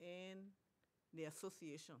 regulation, and the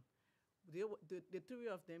association. The three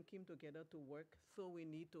of them came together to work, so we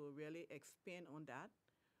need to really expand on that.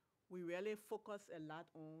 We really focus a lot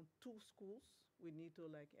on 2 schools. We need to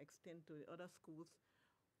extend to the other schools.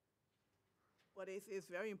 But it's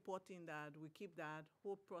very important that we keep that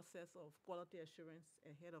whole process of quality assurance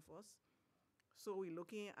ahead of us. So we're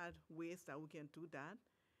looking at ways that we can do that,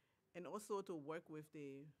 and also to work with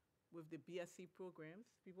the BSc programs.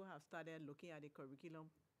 People have started looking at the curriculum,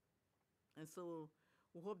 and so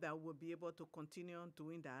we hope that we'll be able to continue on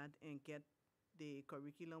doing that and get the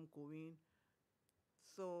curriculum going.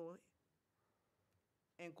 So,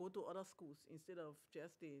 and go to other schools instead of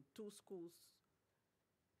just the 2 schools.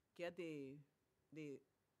 Get the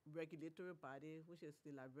regulatory body, which is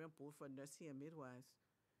the Liberian Board for Nursing and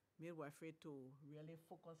Midwifery, to really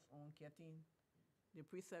focus on getting the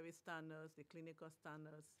pre-service standards, the clinical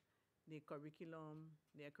standards, the curriculum,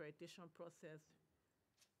 the accreditation process,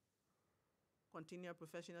 continual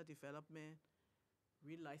professional development,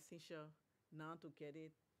 re-licensure, now to get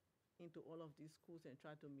it into all of these schools and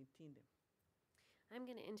try to maintain them. I'm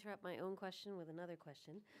going to interrupt my own question with another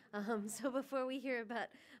question. So before we hear about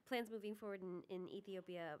plans moving forward in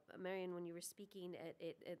Ethiopia, Marion, when you were speaking,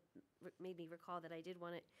 it made me recall that I did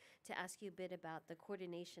want to ask you a bit about the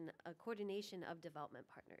coordination of development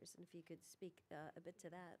partners, and if you could speak a bit to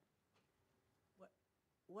that.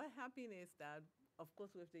 What happened is that, of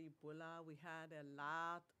course, with the Ebola, we had a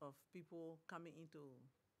lot of people coming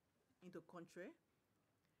into country.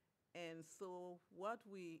 And so what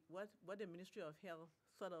the Ministry of Health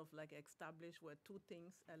sort of established were 2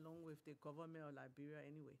 things along with the government of Liberia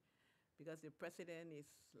anyway, because the president is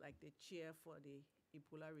the chair for the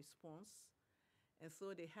Ebola response. And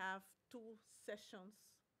so they have 2 sessions,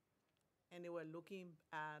 and they were looking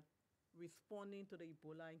at responding to the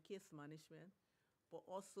Ebola in case management, but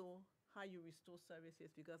also how you restore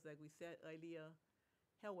services, because like we said earlier,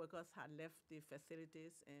 health workers had left the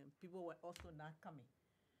facilities and people were also not coming.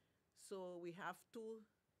 So we have two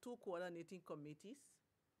coordinating committees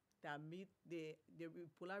that meet. The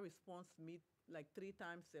bipolar response meet like 3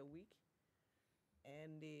 times a week,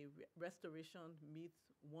 and the restoration meets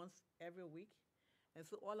once every week. And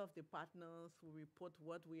so all of the partners will report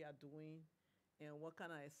what we are doing and what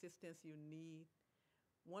kind of assistance you need.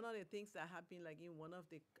 One of the things that happened, like in one of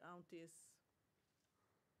the counties,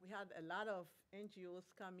 we had a lot of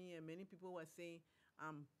NGOs coming, and many people were saying,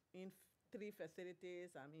 I'm in 3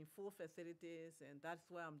 facilities, I'm in 4 facilities, and that's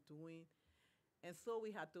what I'm doing. And so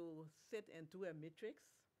we had to sit and do a matrix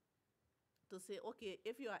to say, okay,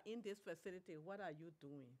 if you are in this facility, what are you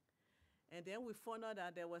doing? And then we found out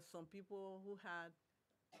that there were some people who had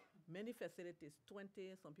many facilities,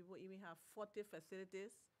 20, some people even have 40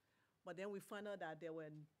 facilities. But then we found out that there were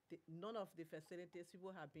none of the facilities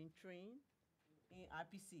people have been trained in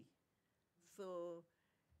IPC. So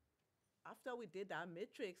after we did that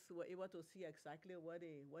matrix, we were able to see exactly what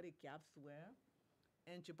the gaps were.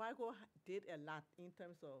 And Chicago did a lot in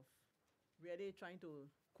terms of really trying to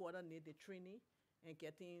coordinate the training and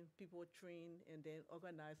getting people trained and then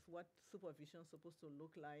organize what supervision is supposed to look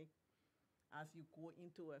like as you go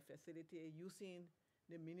into a facility using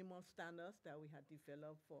the minimum standards that we had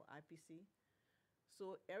developed for IPC.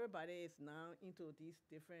 So everybody is now into these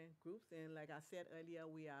different groups. And like I said earlier,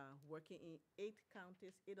 we are working in 8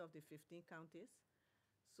 counties, 8 of the 15 counties.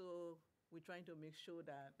 So we're trying to make sure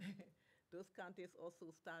that those counties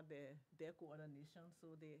also start their coordination.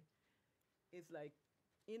 So it's like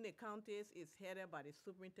in the counties, it's headed by the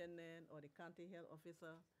superintendent or the county health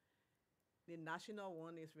officer. The national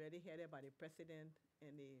one is really headed by the president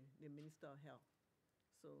and the minister of health.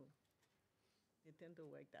 So they tend to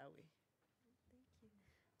work that way. Thank you.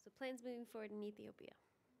 So plans moving forward in Ethiopia.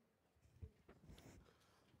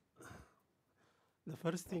 The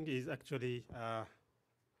first thing is actually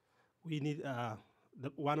we need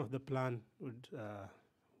one of the plan would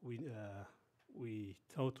we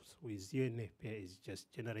thought with UNFPA is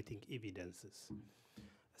just generating evidences,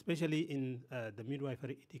 especially in the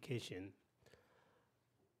midwifery education.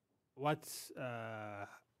 What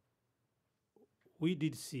we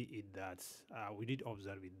did see is that we did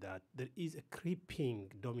observe it that there is a creeping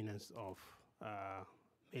dominance of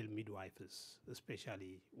male midwives,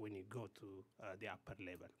 especially when you go to the upper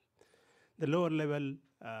level. The lower level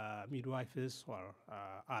midwives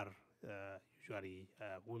are usually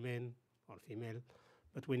women or female,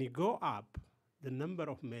 but when you go up, the number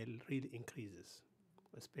of male really increases,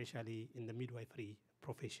 especially in the midwifery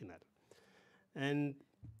professional. And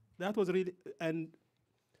that was really, and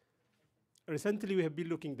recently we have been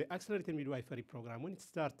looking, the accelerated midwifery program, when it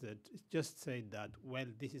started, it just said that, well,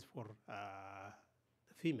 this is for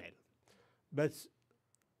the female. But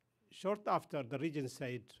short after, the region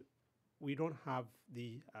said, we don't have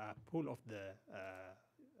the pool of the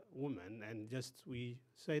women, and just we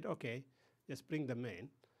said, okay, just bring the men.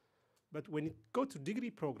 But when it go to degree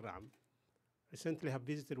program, recently have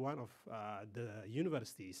visited one of the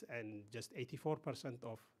universities, and just 84%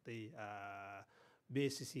 of the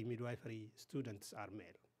BSCC midwifery students are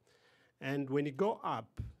male. And when you go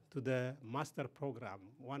up to the master program,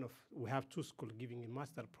 we have 2 schools giving a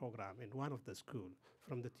master program, and one of the school,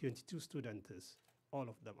 from the 22 students, all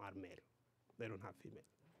of them are male. They don't have female.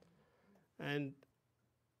 And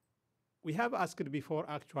we have asked before,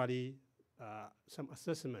 actually, some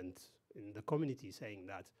assessment in the community saying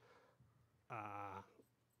that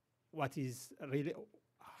what is really,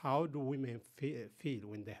 how do women feel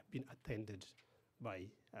when they have been attended by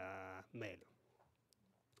male?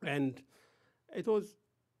 And it was,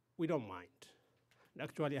 we don't mind. And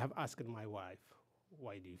actually, I have asked my wife,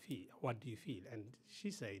 why do you feel, what do you feel? And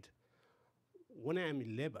she said, when I am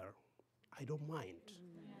in labor, I don't mind.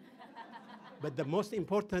 But the most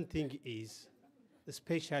important thing is,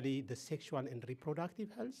 especially the sexual and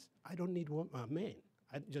reproductive health, I don't need men.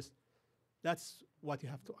 That's what you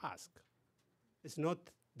have to ask. It's not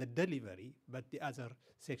the delivery, but the other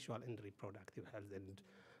sexual and reproductive health.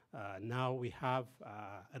 And now we have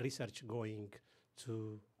research going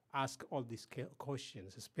to ask all these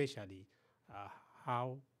questions, especially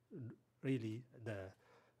how really the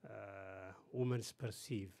women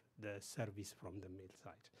perceive the service from the male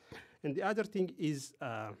side. And the other thing is,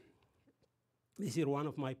 this year one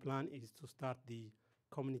of my plan is to start the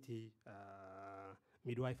community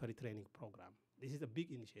midwifery training program. This is a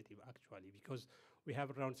big initiative, actually, because we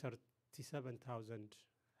have around 37,000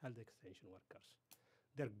 health extension workers.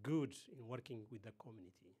 They're good in working with the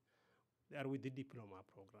community. They are with the diploma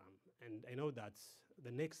program. And I know that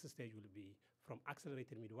the next stage will be from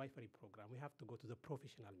accelerated midwifery program, we have to go to the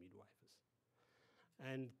professional midwives.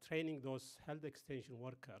 And training those health extension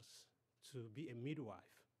workers to be a midwife,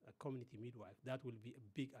 a community midwife, that will be a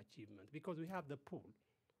big achievement because we have the pool.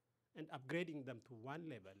 And upgrading them to one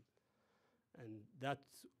level, and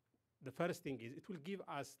that's the first thing is it will give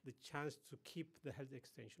us the chance to keep the health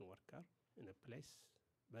extension worker in a place,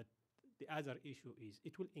 but the other issue is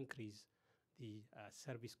it will increase the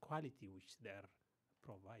service quality which they're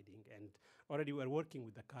providing, and already we're working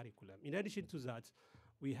with the curriculum. In addition to that,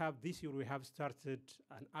 this year we have started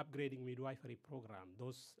an upgrading midwifery program.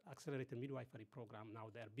 Those accelerated midwifery program, now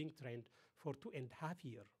they're being trained for 2.5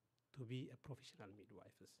 years to be a professional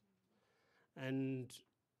midwives. And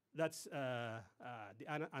that's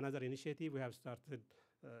another initiative. We have started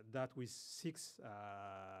that with 6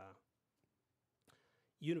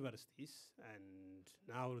 universities, and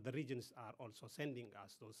now the regions are also sending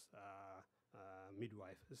us those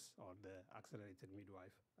midwives or the accelerated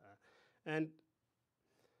midwife. And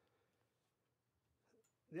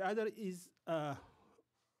the other is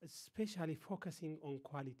especially focusing on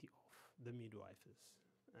quality of the midwives,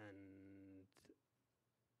 and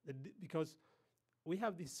because we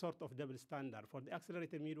have this sort of double standard. For the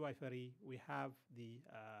accelerated midwifery, we have the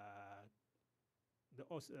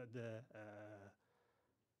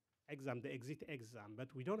exam, the exit exam, but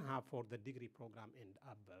we don't have for the degree program and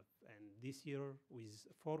above. And this year, with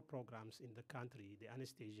 4 programs in the country, the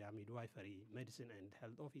anesthesia, midwifery, medicine, and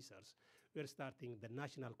health officers, we're starting the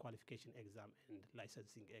national qualification exam and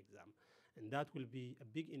licensing exam. And that will be a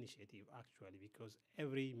big initiative, actually, because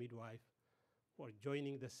every midwife for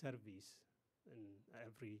joining the service and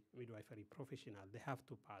every midwifery professional, they have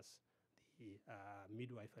to pass the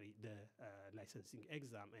midwifery, the licensing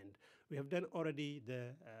exam. And we have done already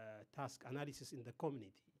the task analysis in the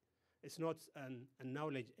community. It's not a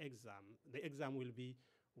knowledge exam. The exam will be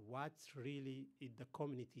what really the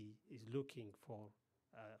community is looking for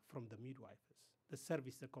from the midwives, the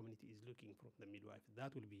service the community is looking from the midwife.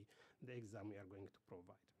 That will be the exam we are going to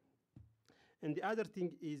provide. And the other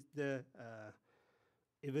thing is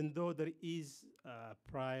even though there is a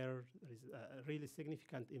really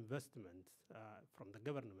significant investment from the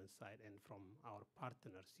government side and from our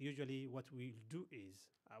partners, usually what we'll do is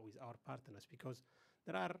with our partners, because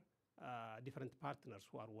there are different partners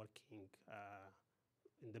who are working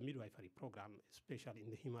in the midwifery program, especially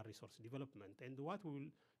in the human resource development. And what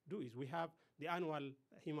we'll do is we have the annual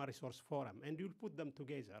human resource forum, and we'll put them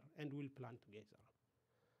together and we'll plan together.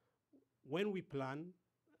 When we plan,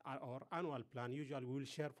 our annual plan, usually we will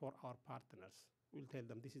share for our partners. We'll tell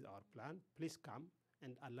them this is our plan, please come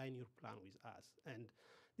and align your plan with us. And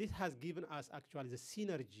this has given us actually the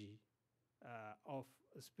synergy of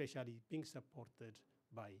especially being supported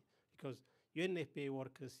by, because UNFPA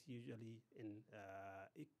workers usually in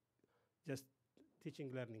just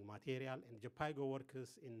teaching learning material, and JPIGO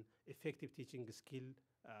workers in effective teaching skill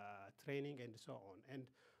training and so on. And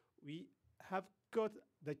we have got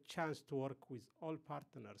the chance to work with all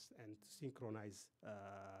partners and synchronize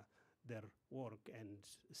their work, and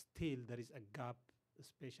still there is a gap,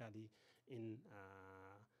 especially in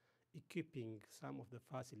equipping some of the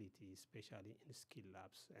facilities, especially in skill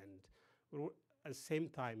labs. And at the same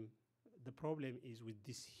time, the problem is with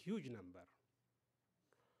this huge number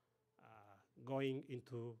going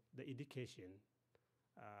into the education,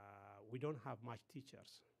 we don't have much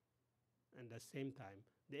teachers. And at the same time,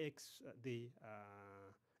 the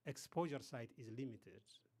exposure side is limited.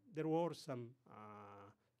 There was some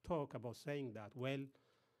talk about saying that, well,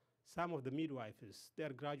 some of the midwives,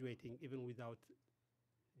 they're graduating even without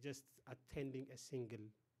just attending a single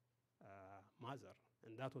mother.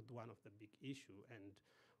 And that was one of the big issue. And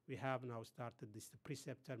we have now started this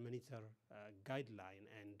preceptor monitor guideline.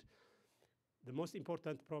 And the most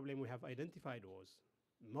important problem we have identified was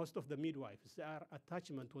most of the midwives, their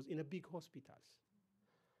attachment was in a big hospitals.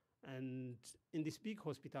 And in this big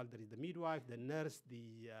hospital, there is the midwife, the nurse,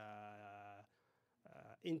 the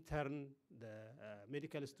intern, the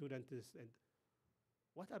medical students, and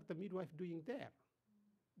what are the midwives doing there?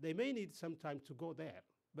 They may need some time to go there,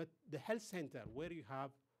 but the health center where you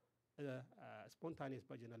have spontaneous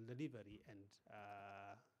vaginal delivery and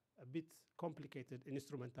a bit complicated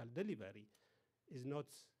instrumental delivery is not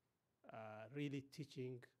really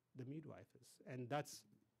teaching the midwives. And that's,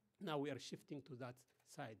 now we are shifting to that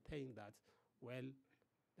side, saying that, well,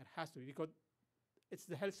 there has to be, because it's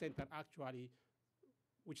the health center actually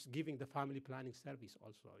which is giving the family planning service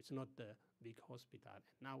also. It's not the big hospital. And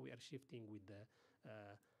now we are shifting with the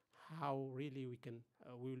how really we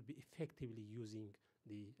will be effectively using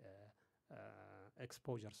the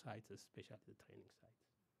exposure sites, especially the training sites.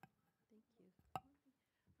 Thank you. I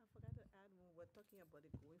forgot to add talking about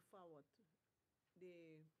it going forward.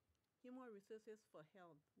 The human resources for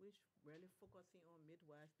health, which really focusing on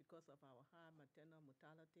midwives because of our high maternal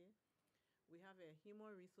mortality. We have a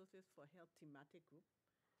human resources for health thematic group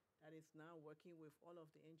that is now working with all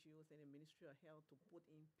of the NGOs and the Ministry of Health to put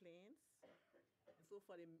in plans. And so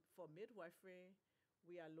for midwifery,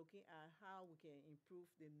 we are looking at how we can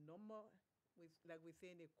improve the number, like we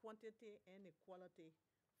say, the quantity and the quality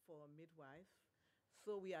for midwives.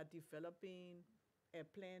 So we are developing a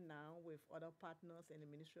plan now with other partners in the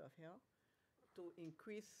Ministry of Health to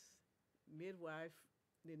increase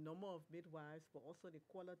the number of midwives, but also the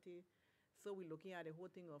quality. So we're looking at the whole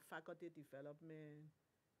thing of faculty development,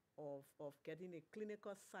 of getting the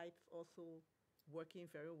clinical sites also working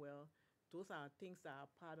very well. Those are things that are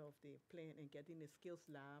part of the plan, and getting the skills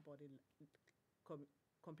lab or the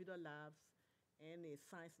computer labs and the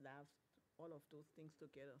science labs, all of those things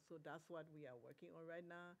together. So that's what we are working on right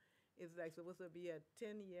now. It's like supposed to be a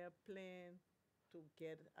 10-year plan to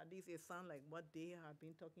get, at least it sounds like what they have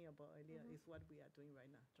been talking about earlier is what we are doing right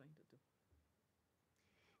now, trying to do.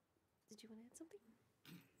 Did you want to add something?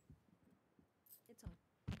 It's on.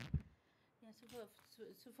 Yeah,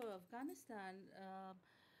 so for Afghanistan,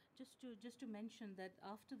 just to mention that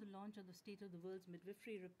after the launch of the State of the World's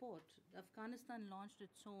Midwifery Report, Afghanistan launched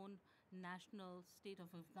its own national State of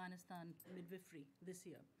Afghanistan Midwifery this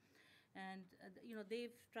year. And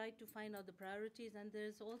they've tried to find out the priorities, and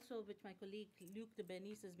there's also, which my colleague Luc de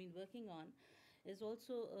Bernice has been working on, is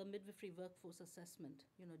also a midwifery workforce assessment,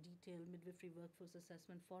 detailed midwifery workforce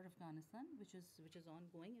assessment for Afghanistan, which is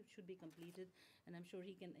ongoing. It should be completed, and I'm sure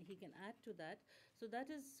he can add to that. So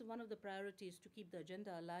that is one of the priorities, to keep the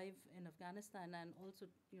agenda alive in Afghanistan, and also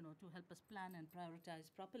to help us plan and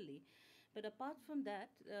prioritize properly. But apart from that,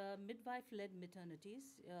 midwife-led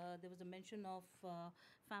maternities, there was a mention of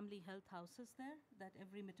family health houses there, that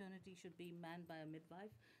every maternity should be manned by a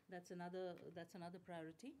midwife. That's another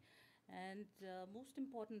priority. And most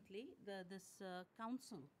importantly, this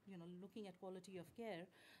council, looking at quality of care,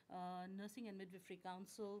 Nursing and Midwifery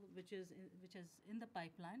Council, which is in the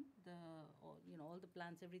pipeline. All the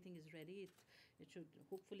plans, everything is ready. It should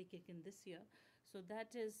hopefully kick in this year. So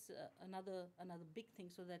that is another big thing,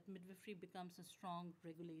 so that midwifery becomes a strong,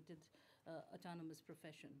 regulated, autonomous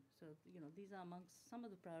profession. So these are amongst some of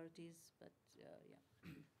the priorities. But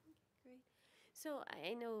yeah. Great. So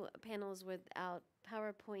I know panels without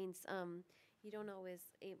PowerPoints, you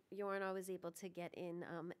aren't always able to get in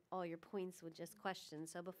all your points with just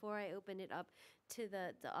questions. So before I open it up to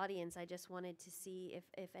the audience, I just wanted to see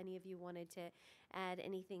if any of you wanted to add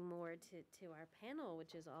anything more to our panel,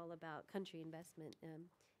 which is all about country investment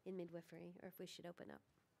in midwifery, or if we should open up.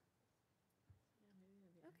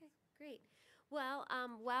 Okay, great. Well,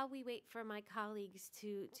 while we wait for my colleagues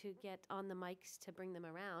to get on the mics to bring them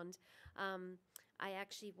around, I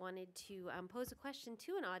actually wanted to pose a question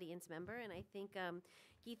to an audience member, and I think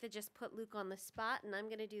Geetha just put Luc on the spot, and I'm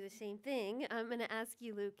going to do the same thing. I'm going to ask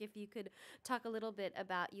you, Luc, if you could talk a little bit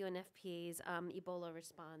about UNFPA's Ebola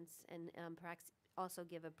response, and perhaps also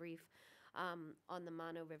give a brief on the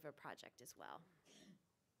Mono River project as well.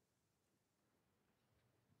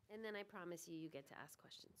 And then I promise you get to ask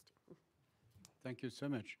questions too. Thank you so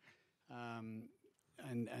much.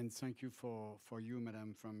 And thank you for you,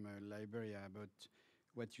 Madam, from Liberia, about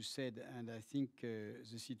what you said. And I think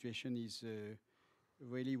the situation is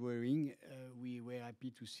really worrying. We were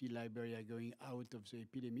happy to see Liberia going out of the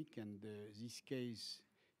epidemic, and this case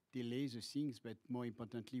delays the things. But more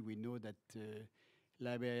importantly, we know that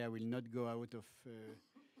Liberia will not go out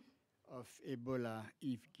of Ebola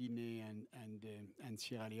if Guinea and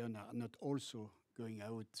Sierra Leone are not also going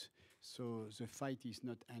out. So the fight is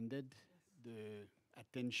not ended. The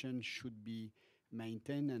attention should be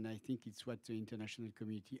maintained, and I think it's what the international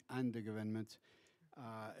community and the government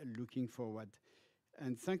are looking forward.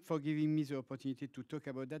 And thanks for giving me the opportunity to talk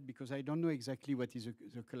about that, because I don't know exactly what is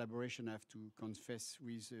the collaboration, I have to confess,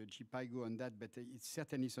 with GPIGO on that, but it's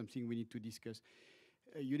certainly something we need to discuss.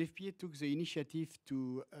 UNFPA took the initiative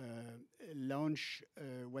to launch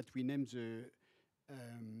what we named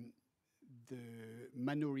the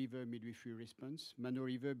Mano River midwifery response. Mano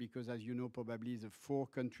River, because as you know, probably the 4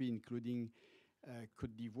 countries, including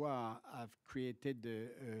Côte d'Ivoire, have created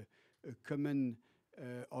a common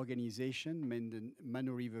organization, the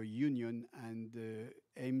Mano River Union, and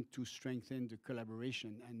aim to strengthen the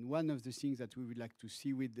collaboration. And one of the things that we would like to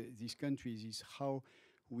see with these countries is how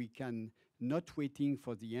we can, not waiting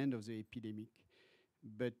for the end of the epidemic,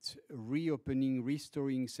 but reopening,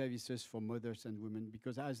 restoring services for mothers and women,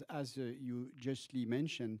 because as you justly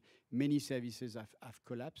mentioned, many services have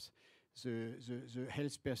collapsed. The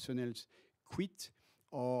health personnel quit,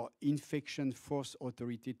 or infection force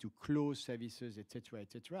authority to close services, etc.,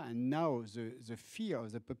 etc. And now the fear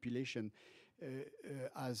of the population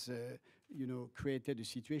has, created a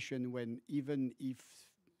situation when even if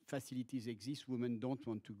facilities exist, women don't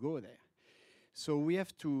want to go there. So we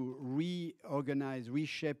have to reorganize,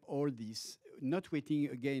 reshape all this, not waiting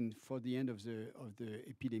again for the end of the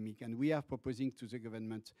epidemic. And we are proposing to the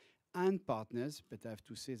government and partners, but I have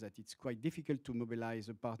to say that it's quite difficult to mobilize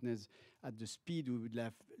the partners at the speed we would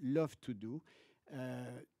have loved to do,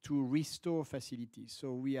 to restore facilities.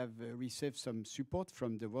 So we have received some support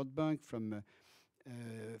from the World Bank, from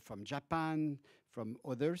Japan, from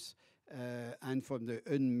others, and from the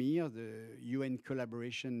UNMIR, the UN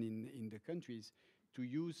collaboration in the countries, to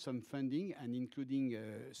use some funding, and including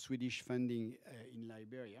Swedish funding in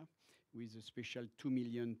Liberia, with a special 2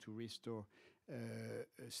 million to restore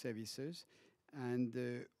services.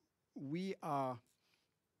 And we are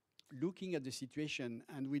looking at the situation,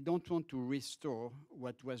 and we don't want to restore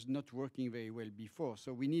what was not working very well before.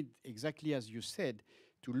 So we need, exactly as you said,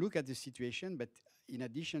 to look at the situation, but in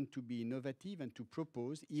addition to be innovative and to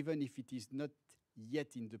propose, even if it is not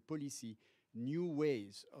yet in the policy, new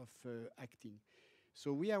ways of acting.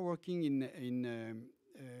 So we are working in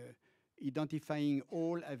identifying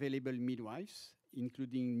all available midwives,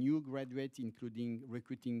 including new graduates, including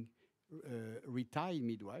recruiting retired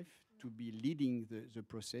midwife to be leading the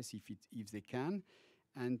process if they can,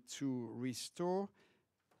 and to restore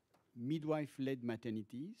midwife-led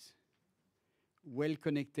maternities, well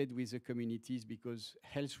connected with the communities, because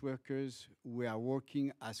health workers who are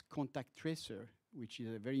working as contact tracer, which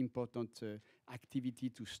is a very important activity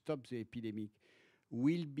to stop the epidemic,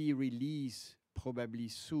 will be released probably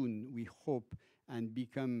soon, we hope, and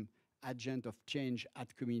become agent of change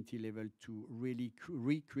at community level to really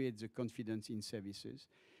recreate the confidence in services.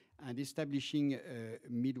 And establishing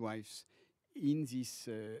midwives in these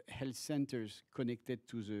health centers connected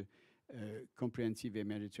to the comprehensive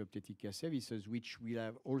emergency obstetric care services, which we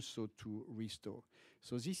have also to restore.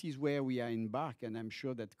 So this is where we are embarked, and I'm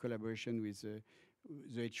sure that collaboration with the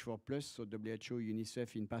H4+, so WHO,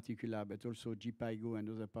 UNICEF in particular, but also GPIGO and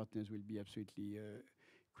other partners will be absolutely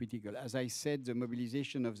critical. As I said, the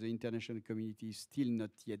mobilization of the international community is still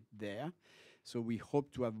not yet there. So we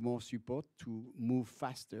hope to have more support to move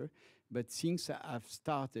faster, but things have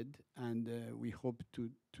started, and we hope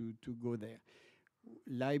to go there.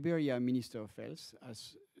 Liberia Minister of Health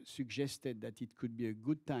has suggested that it could be a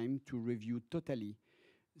good time to review totally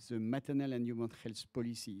the maternal and human health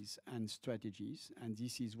policies and strategies, and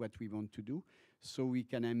this is what we want to do, so we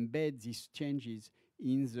can embed these changes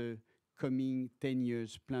in the coming 10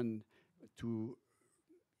 years plan to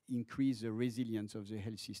increase the resilience of the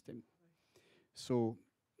health system. So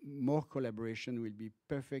more collaboration will be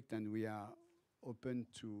perfect, and we are open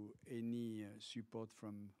to any support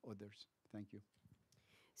from others. Thank you.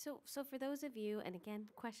 So for those of you, and again,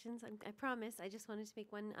 questions, I promise, I just wanted to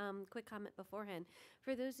make one quick comment beforehand.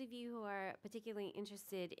 For those of you who are particularly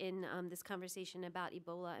interested in this conversation about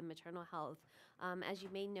Ebola and maternal health, as you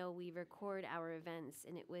may know, we record our events,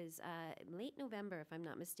 and it was late November, if I'm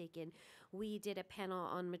not mistaken. We did a panel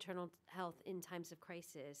on maternal health in times of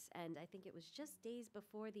crisis, and I think it was just days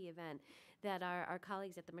before the event that our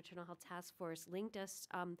colleagues at the Maternal Health Task Force linked us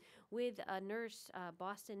with a nurse,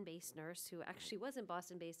 Boston-based nurse, who actually wasn't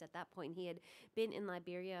Boston-based at that point. He had been in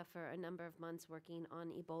Liberia for a number of months working on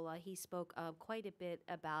Ebola. He spoke quite a bit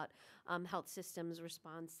about health systems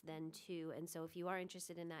response then too. And so if you are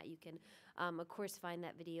interested in that, you can, of course, find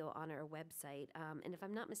that video on our website. And if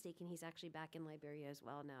I'm not mistaken, he's actually back in Liberia as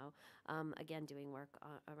well now, again, doing work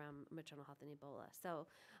around maternal health and Ebola. So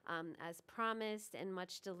as promised and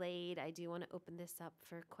much delayed, I do want to open this up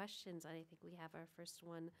for questions. I think we have our first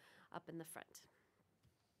one up in the front.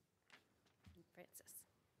 Francis.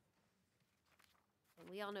 Well,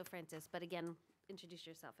 we all know Francis, but again, introduce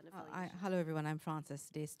yourself and affiliation. Hello, everyone. I'm Frances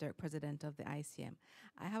Day-Sturck, president of the ICM.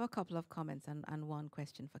 I have a couple of comments and one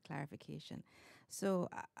question for clarification. So,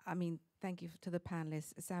 I mean, thank you to the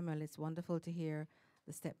panelists. Samuel, it's wonderful to hear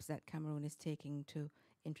the steps that Cameroon is taking to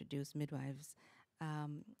introduce midwives.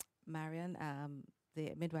 Marian,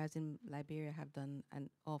 the midwives in Liberia have done an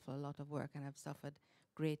awful lot of work and have suffered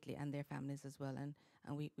greatly, and their families as well, and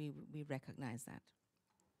we recognize that.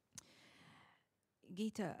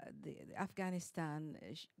 Gita, Afghanistan,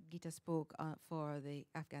 Gita spoke for the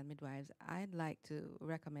Afghan midwives. I'd like to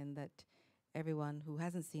recommend that everyone who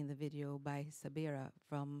hasn't seen the video by Sabira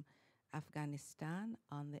from Afghanistan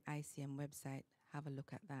on the ICM website, have a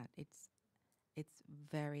look at that. It's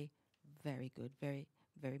very, very good, very,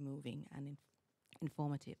 very moving and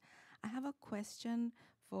informative. I have a question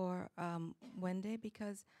for Wende,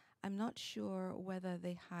 because I'm not sure whether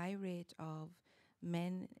the high rate of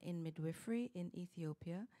men in midwifery in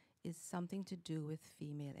Ethiopia is something to do with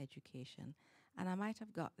female education. And I might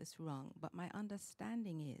have got this wrong, but my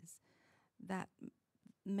understanding is that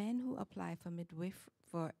men who apply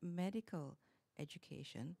for medical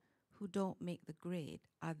education who don't make the grade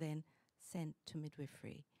are then sent to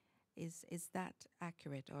midwifery. Is that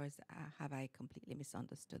accurate, or have I completely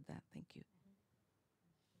misunderstood that? Thank you.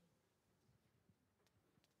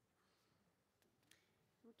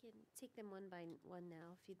 We can take them one by one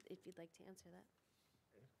now, if you'd like to answer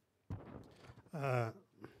that.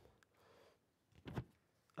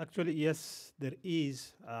 Actually, yes, there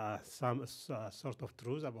is some sort of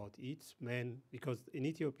truth about it, men, because in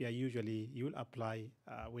Ethiopia, usually you will apply,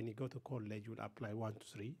 when you go to college, you will apply 1 to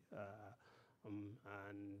 3.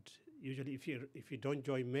 And usually if you don't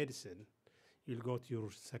join medicine, you'll go to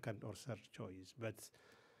your second or third choice. But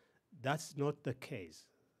that's not the case.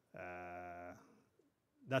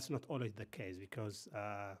 That's not always the case, because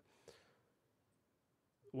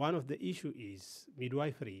one of the issue is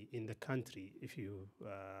midwifery in the country. If you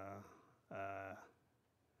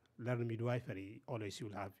learn midwifery, always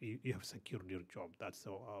you have secured your job. That's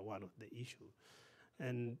one of the issue.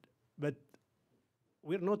 But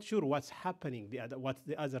we're not sure what's happening, what's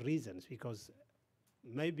the other reasons, because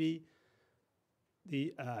maybe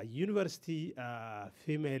the university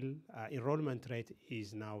female enrollment rate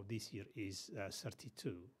is now this year is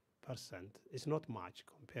 32%. It's not much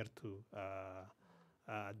compared to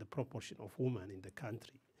the proportion of women in the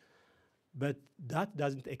country. But that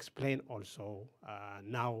doesn't explain also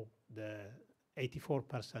now the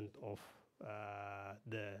 84% of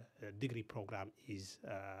the degree program is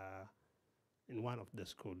in one of the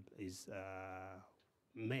school is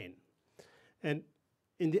men. And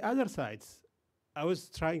in the other sides, I was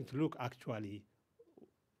trying to look actually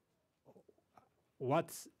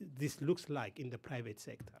what this looks like in the private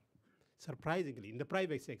sector. Surprisingly, in the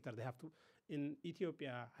private sector, they have to, in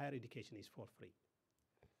Ethiopia, higher education is for free.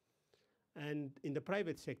 And in the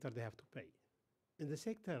private sector, they have to pay. In the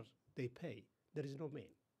sector they pay, there is no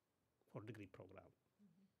men for degree program.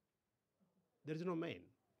 There is no men.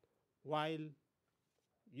 While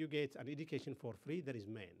you get an education for free, there is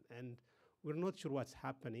men. And we're not sure what's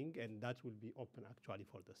happening, and that will be open actually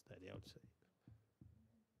for the study, I would say.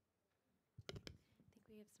 I think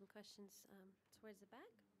we have some questions towards the back.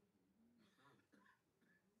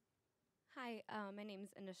 Hi, my name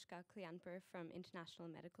is Anushka Klianpur from International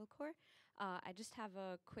Medical Corps. I just have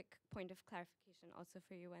a quick point of clarification also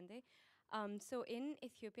for you, Wende. So in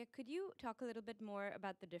Ethiopia, could you talk a little bit more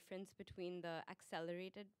about the difference between the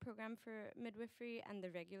accelerated program for midwifery and the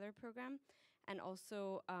regular program? And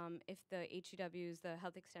also if the HEWs, the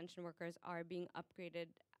health extension workers, are being upgraded,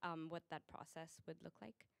 what that process would look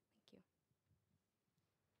like? Thank you.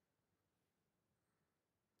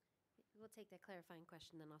 We'll take that clarifying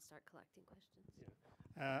question, then I'll start collecting questions.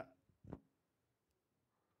 Yeah.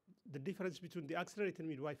 The difference between the accelerated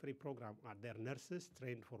midwifery program are their nurses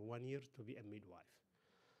trained for 1 year to be a midwife.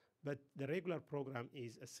 But the regular program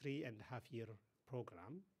is a 3.5-year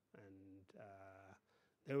program, and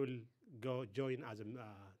they will join as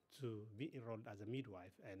to be enrolled as a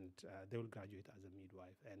midwife, and they will graduate as a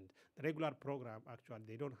midwife. And the regular program, actually,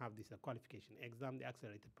 they don't have this qualification exam. The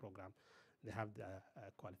accelerated program, they have the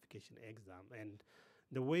qualification exam. And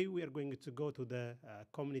the way we are going to go to the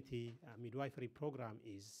community midwifery program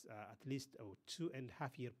is at least a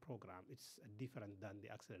 2.5-year program. It's different than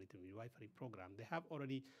the accelerated midwifery program. They have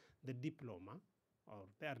already the diploma, or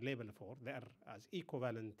they are level 4. They are as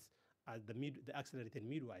equivalent as the accelerated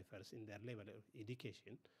midwifers in their level of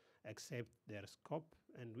education, except their scope.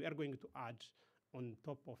 And we are going to add on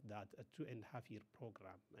top of that a 2.5-year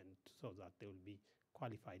program, and so that they will be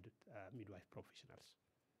qualified midwife professionals.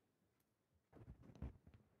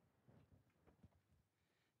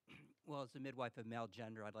 Well, as a midwife of male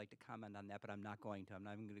gender, I'd like to comment on that, but I'm not going to. I'm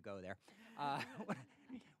not even going to go there.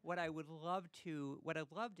 What I'd love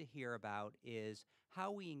to hear about is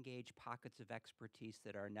how we engage pockets of expertise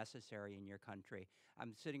that are necessary in your country.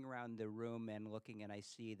 I'm sitting around the room and looking, and I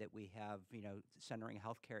see that we have, Centering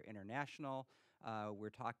Healthcare International. We're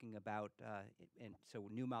talking about, and so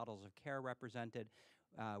new models of care represented.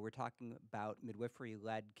 We're talking about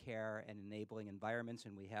midwifery-led care and enabling environments,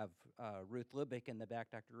 and we have Ruth Lubick in the back,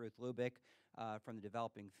 Dr. Ruth Lubick from the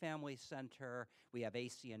Developing Family Center. We have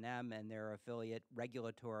ACNM and their affiliate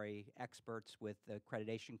regulatory experts with the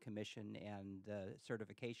Accreditation Commission and the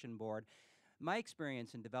Certification Board. My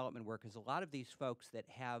experience in development work is a lot of these folks that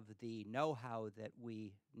have the know-how that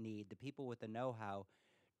we need, the people with the know-how,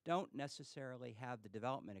 don't necessarily have the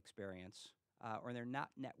development experience, or they're not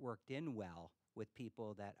networked in well with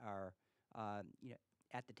people that are,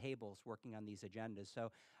 at the tables working on these agendas.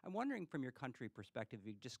 So I'm wondering from your country perspective, if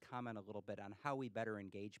you could just comment a little bit on how we better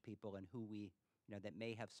engage people and who we, that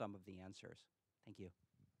may have some of the answers. Thank you.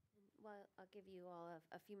 Well, I'll give you all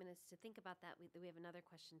a few minutes to think about that. We have another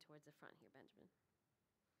question towards the front here, Benjamin.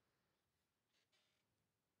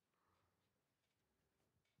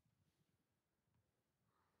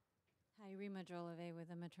 Hi, Rima Jolove with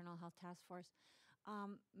the Maternal Health Task Force.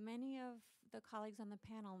 Many of the colleagues on the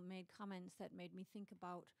panel made comments that made me think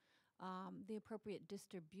about the appropriate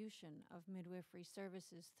distribution of midwifery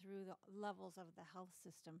services through the levels of the health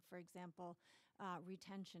system. For example,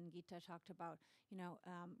 retention. Gita talked about,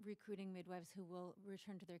 recruiting midwives who will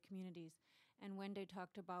return to their communities. And Wende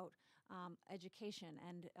talked about education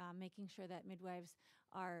and making sure that midwives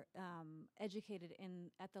are educated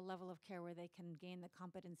at the level of care where they can gain the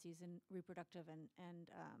competencies in reproductive and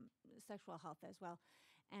sexual health as well.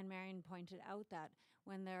 And Marion pointed out that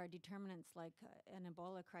when there are determinants like an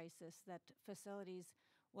Ebola crisis, that facilities,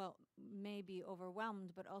 may be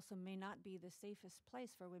overwhelmed, but also may not be the safest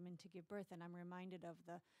place for women to give birth. And I'm reminded of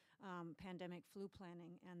the pandemic flu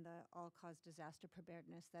planning and the all-cause disaster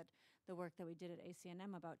preparedness, that the work that we did at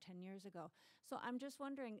ACNM about 10 years ago. So I'm just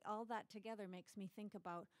wondering, all that together makes me think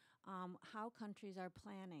about how countries are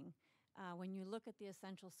planning when you look at the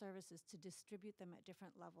essential services to distribute them at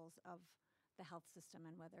different levels of the health system,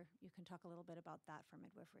 and whether you can talk a little bit about that for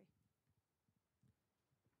midwifery.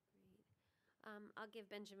 Great. I'll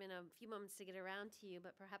give Benjamin a few moments to get around to you,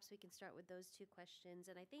 but perhaps we can start with those two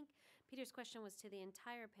questions. And I think Peter's question was to the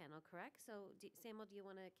entire panel, correct? So Samuel, do you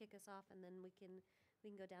want to kick us off, and then we can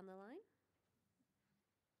go down the line?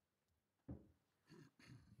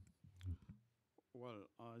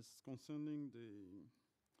 Well, as concerning the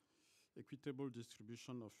equitable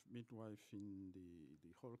distribution of midwife in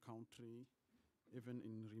the whole country, even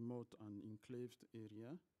in remote and enclaved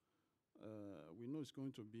area, we know it's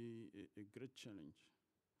going to be a great challenge.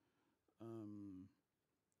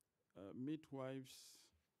 Midwives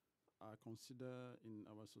are considered in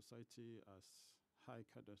our society as high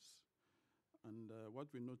cadres. And what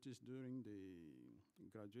we noticed during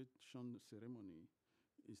the graduation ceremony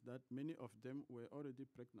is that many of them were already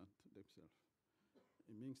pregnant themselves.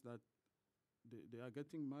 It means that they are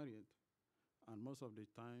getting married, and most of the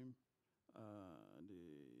time,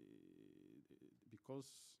 because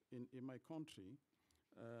in my country,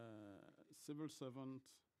 civil servants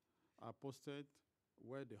are posted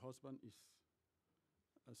where the husband is.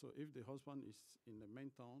 So if the husband is in the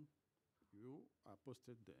main town, you are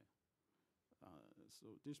posted there.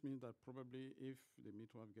 So this means that probably if the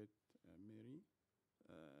midwife get married,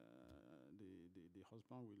 the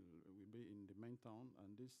husband will be in the main town,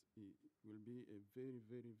 and this will be a very,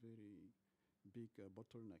 very, very big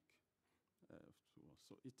bottleneck.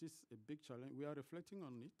 So it is a big challenge. We are reflecting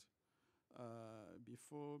on it.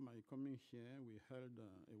 Before my coming here, we held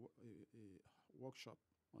a workshop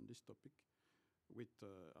on this topic with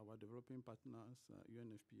our developing partners,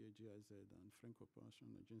 UNFPA, GIZ, and French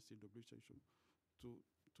Cooperation Agency, WHO,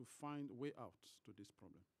 to find way out to this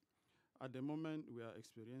problem. At the moment, we are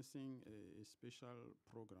experiencing a special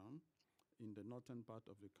program in the northern part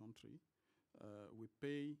of the country. We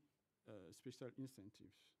pay special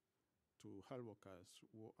incentives to health workers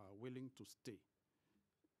who are willing to stay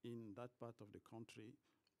in that part of the country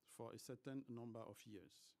for a certain number of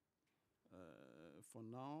years. For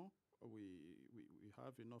now, we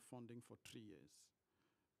have enough funding for 3 years.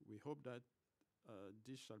 We hope that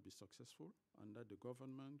this shall be successful and that the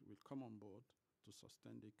government will come on board to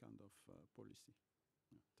sustain the kind of policy.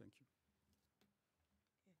 Yeah, thank you.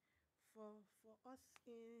 For us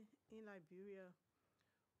in Liberia,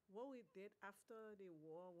 what we did after the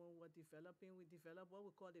war, when we were developing, we developed what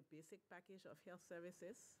we call the basic package of health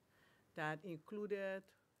services that included,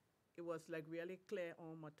 it was like really clear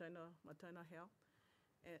on maternal health,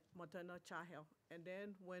 maternal child health. And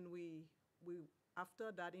then when we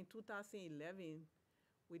after that, in 2011,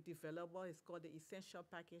 we developed what is called the essential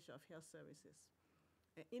package of health services.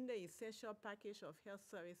 And in the essential package of health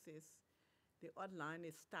services, the outline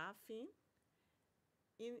is staffing.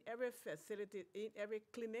 In every facility, in every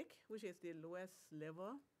clinic, which is the lowest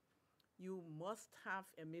level, you must have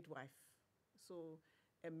a midwife. So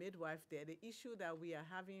a midwife there. The issue that we are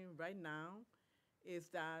having right now is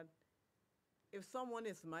that if someone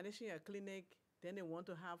is managing a clinic, then they want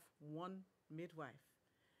to have one midwife.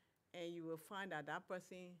 And you will find that that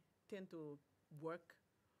person tend to work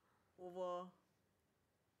over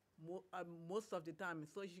most of the time.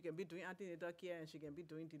 So she can be doing antenatal care and she can be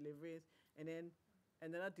doing deliveries, and then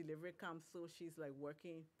another delivery comes, so she's like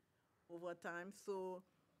working overtime. So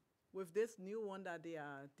with this new one that they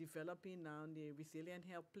are developing now, the Resilient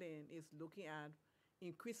Health Plan is looking at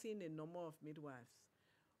increasing the number of midwives.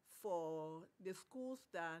 For the schools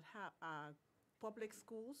that are public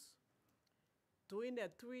schools, during their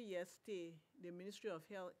 3-year stay, the Ministry of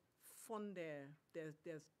Health fund their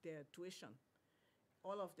tuition.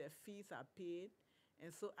 All of their fees are paid.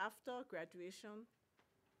 And so after graduation,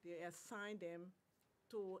 they assign them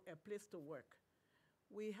to a place to work.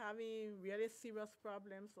 We're having really serious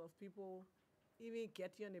problems of people even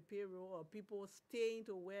getting on the payroll or people staying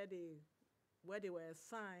to where they were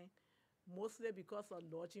assigned, mostly because of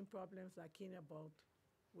lodging problems that came about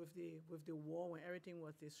with the war when everything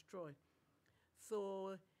was destroyed.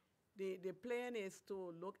 So the plan is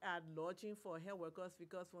to look at lodging for health workers,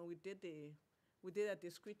 because when we did a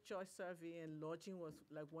discrete choice survey, and lodging was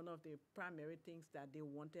like one of the primary things that they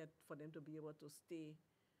wanted for them to be able to stay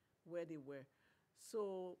where they were.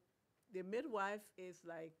 So the midwife is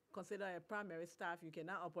like considered a primary staff. You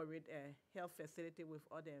cannot operate a health facility with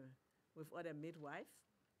other midwives.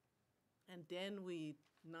 And then we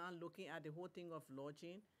now looking at the whole thing of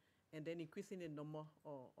lodging, and then increasing the number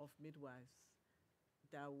of midwives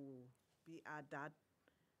that will be at that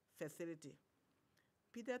facility.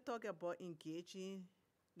 Peter talked about engaging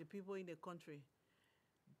the people in the country.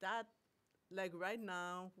 That, like right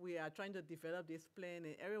now, we are trying to develop this plan,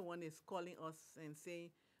 and everyone is calling us and saying,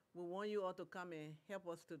 we want you all to come and help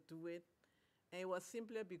us to do it. And it was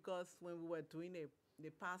simply because when we were doing the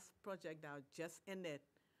past project that just ended,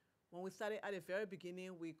 when we started at the very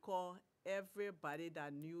beginning, we called everybody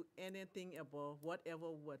that knew anything about whatever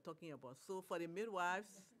we were talking about. So for the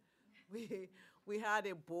midwives, we had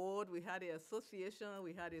a board, we had an association,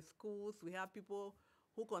 we had the schools, we have people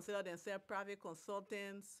who consider themselves private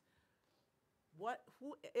consultants.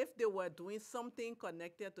 If they were doing something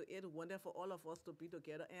connected to it, we wanted for all of us to be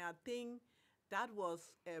together. And I think that was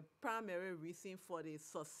a primary reason for the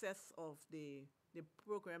success of the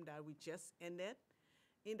program that we just ended,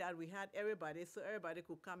 in that we had everybody, so everybody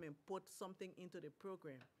could come and put something into the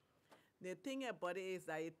program. The thing about it is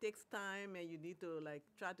that it takes time, and you need to like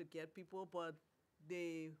try to get people, but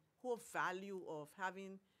the whole value of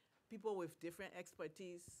having people with different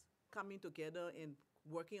expertise coming together and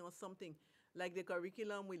working on something, like the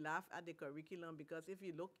curriculum, we laugh at the curriculum, because if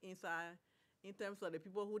you look inside, in terms of the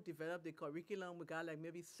people who developed the curriculum, we got like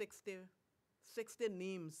maybe 60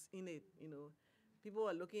 names in it, you know. People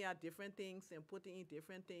are looking at different things and putting in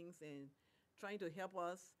different things and trying to help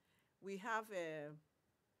us. We have a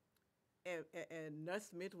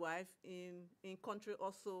nurse midwife in country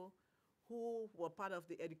also, who were part of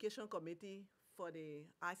the education committee for the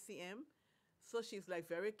ICM. So she's like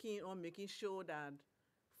very keen on making sure that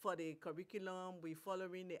for the curriculum, we're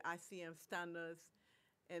following the ICM standards.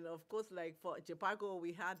 And of course, like for Chipago,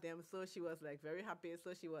 we had them, so she was like very happy.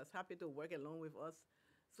 So she was happy to work along with us.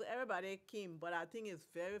 So everybody came, but I think it's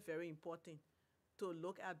very, very important to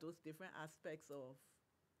look at those different aspects of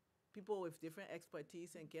people with different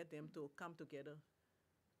expertise and get them to come together,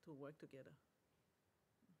 to work together.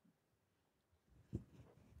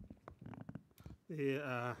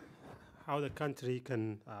 How the country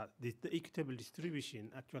can, the equitable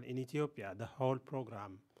distribution, actually in Ethiopia, the whole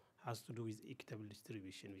program has to do with equitable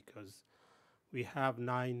distribution, because we have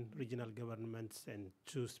 9 regional governments and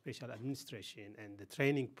 2 special administration, and the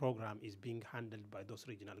training program is being handled by those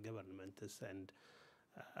regional governments, and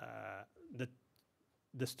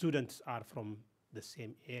the students are from the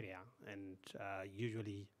same area, and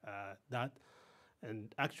usually that.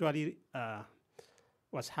 And actually,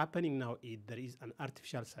 what's happening now is there is an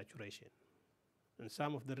artificial saturation. In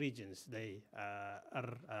some of the regions, they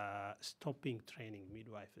are stopping training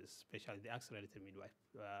midwives, especially the accelerated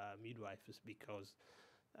midwives, because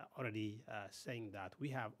already saying that we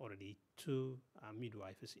have already 2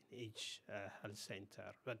 midwives in each health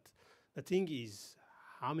center. But the thing is,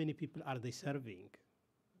 how many people are they serving?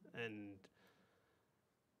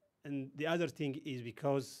 And the other thing is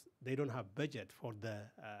because they don't have budget for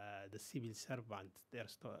the civil servant.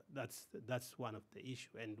 That's one of the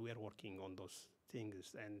issue, and we're working on those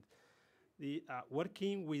things. And the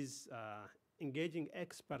working with engaging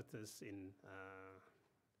experts in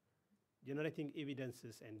generating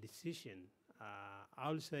evidences and decision.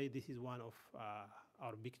 I will say this is one of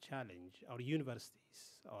our big challenge. Our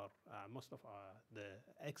universities, or most of the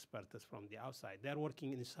experts from the outside, they're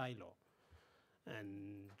working in silo.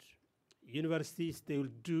 And universities, they will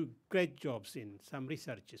do great jobs in some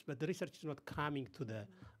researches, but the research is not coming to the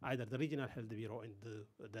either the regional health bureau and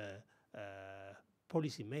the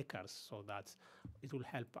policy makers, so that it will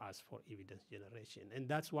help us for evidence generation. And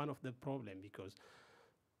that's one of the problem, because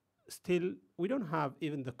still, we don't have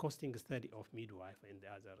even the costing study of midwife and the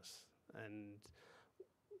others. And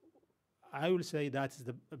I will say that's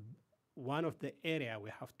the one of the area we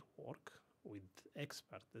have to work with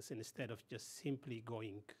experts instead of just simply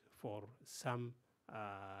going for some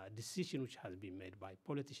decision which has been made by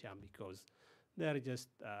politicians, because they're just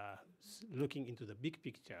looking into the big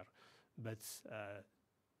picture, but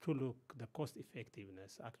to look the cost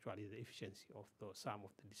effectiveness, actually the efficiency of some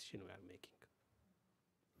of the decision we are making.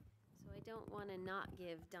 So I don't want to not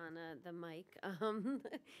give Donna the mic,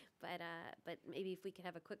 but maybe if we could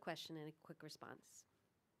have a quick question and a quick response.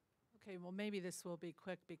 Okay, well, maybe this will be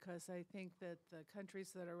quick because I think that the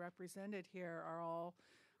countries that are represented here are all,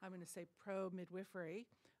 I'm going to say, pro-midwifery,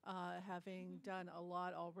 having done a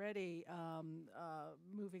lot already,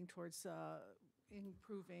 moving towards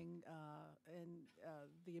improving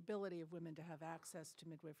the ability of women to have access to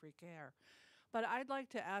midwifery care. But I'd like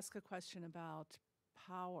to ask a question about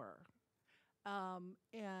power.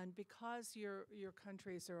 And because your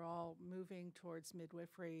countries are all moving towards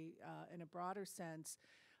midwifery in a broader sense,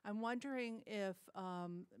 I'm wondering if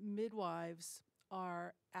midwives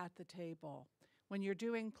are at the table. When you're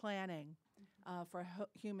doing planning for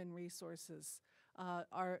human resources,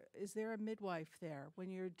 is there a midwife there?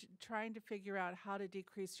 When you're trying to figure out how to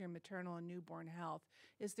decrease your maternal and newborn health,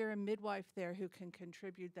 is there a midwife there who can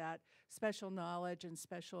contribute that special knowledge and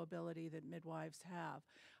special ability that midwives have?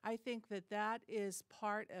 I think that that is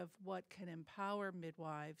part of what can empower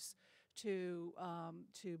midwives to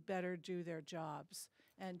better do their jobs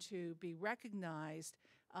and to be recognized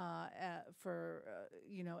for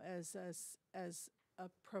as a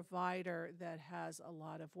provider that has a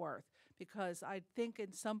lot of worth. Because I think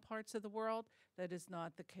in some parts of the world that is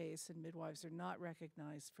not the case, and midwives are not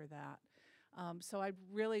recognized for that. So I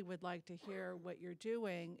really would like to hear what you're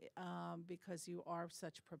doing because you are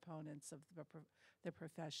such proponents of the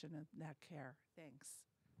profession of that care. Thanks.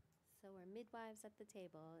 So we're midwives at the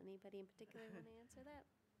table. Anybody in particular want to answer that?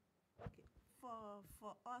 Okay.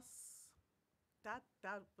 For us,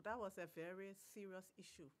 that was a very serious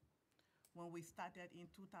issue when we started in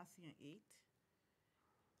 2008.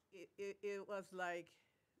 It was like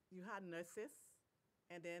you had nurses,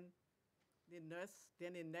 and then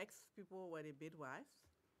the next people were the midwives,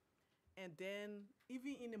 and then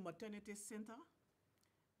even in the maternity center,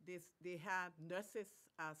 they had nurses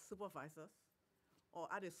as supervisors, or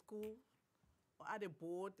at the school, or at the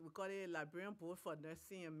board. We call it a librarian board for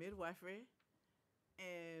nursing and midwifery.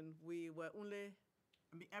 And we were only,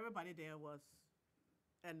 everybody there was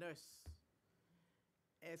a nurse,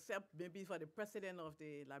 except maybe for the president of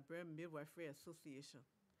the Librarian Midwifery Association.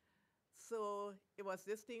 So it was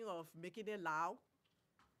this thing of making it loud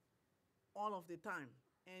all of the time.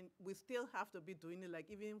 And we still have to be doing it, like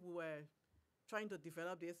even we were trying to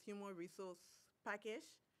develop this human resource package.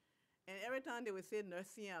 And every time they would say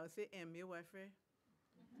nursing, I would say midwifery.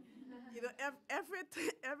 You know,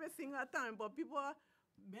 every single time. But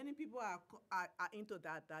many people are into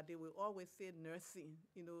that they will always say nursing.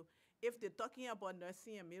 You know, if they're talking about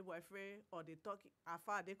nursing and midwifery, or they talk, as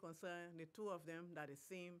far as they're concerned, the two of them are the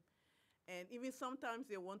same. And even sometimes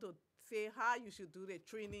they want to say how you should do the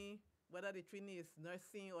training, whether the training is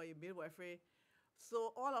nursing or a midwifery.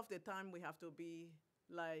 So all of the time we have to be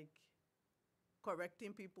like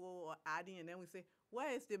correcting people or adding, and then we say,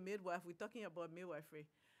 where is the midwife? We're talking about midwifery.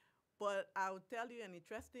 But I'll tell you an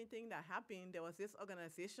interesting thing that happened. There was this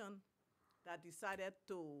organization that decided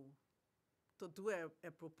to do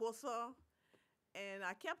a proposal, and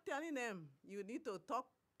I kept telling them, you need to talk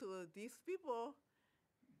to these people,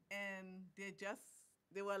 and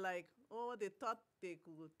they were like, oh, they thought they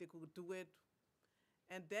could do it.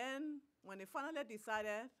 And then when they finally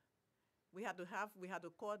decided, we had to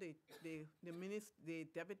call the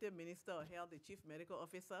deputy minister of health, the chief medical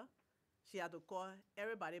officer. She had to call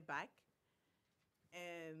everybody back,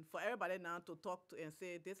 and for everybody now to talk to and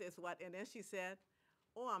say, this is what, and then she said,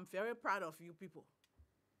 oh, I'm very proud of you people,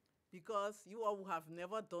 because you all have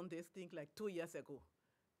never done this thing like 2 years ago.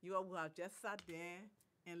 You all have just sat there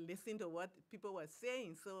and listened to what people were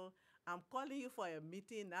saying. So I'm calling you for a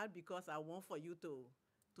meeting, not because I want for you to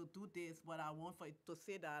do this, but I want for you to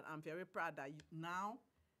say that I'm very proud that now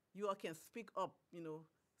you all can speak up, you know.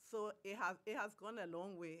 So it has gone a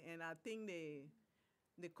long way, and I think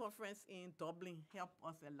the conference in Dublin helped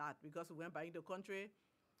us a lot, because we went back in the country.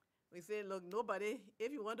 We said, look,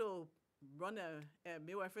 if you want to run a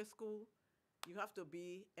midwifery school, you have to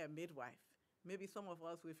be a midwife. Maybe some of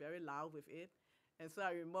us were very loud with it. And so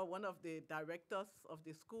I remember one of the directors of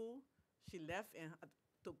the school, she left and had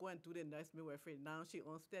to go and do the nurse midwifery. Now she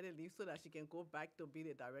on steady leave so that she can go back to be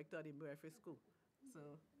the director of the midwifery school. So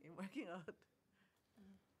it's working out.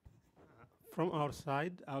 From our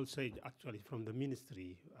side, I'll say actually from the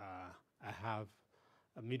ministry, I have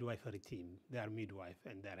a midwifery team. They are midwife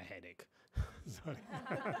and they're a headache. Sorry.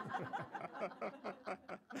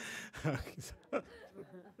 Okay, so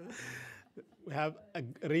we have a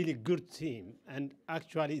really good team, and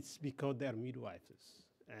actually it's because they're midwives,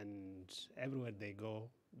 and everywhere they go,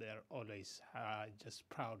 they're always just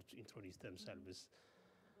proud to introduce themselves.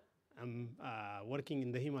 I'm working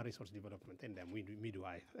in the human resource development and I'm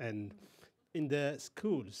midwife, and in the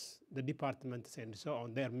schools, the departments and so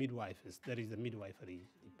on, they're midwives. There is a midwifery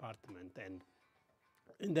department, and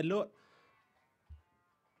in the law,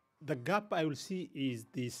 the gap I will see is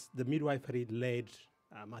the midwifery-led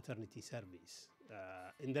maternity service.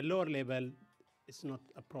 In the lower level, it's not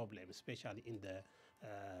a problem, especially in the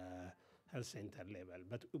health center level.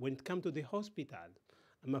 But when it comes to the hospital,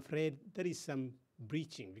 I'm afraid there is some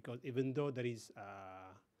breaching, because even though there is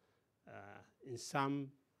in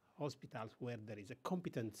some hospitals where there is a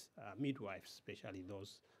competent midwife, especially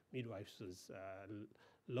those midwives with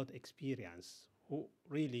a lot of experience, who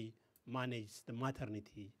really manage the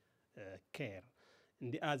maternity care.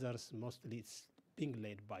 In the others, mostly it's being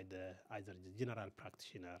led by either the general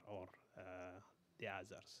practitioner or the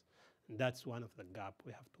others. And that's one of the gaps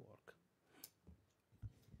we have to work.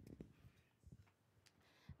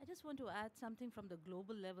 I just want to add something from the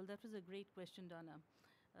global level. That was a great question, Donna,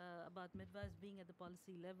 about midwives being at the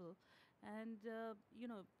policy level. And,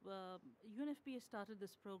 UNFPA started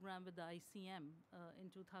this program with the ICM in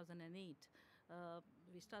 2008.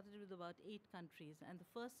 We started with about 8 countries. And the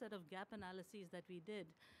first set of gap analyses that we did,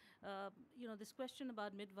 this question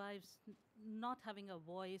about midwives not having a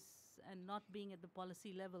voice and not being at the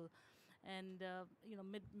policy level, and,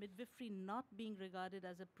 midwifery not being regarded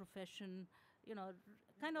as a profession,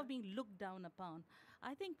 kind of being looked down upon.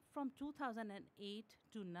 I think from 2008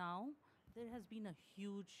 to now, there has been a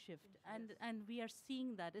huge shift, and we are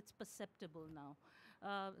seeing that it's perceptible now.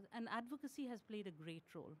 And advocacy has played a great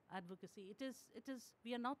role. Advocacy, it is.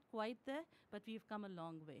 We are not quite there, but we've come a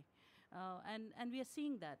long way. And we are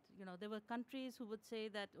seeing that. There were countries who would say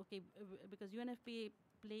that, okay, because UNFPA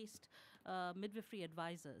placed midwifery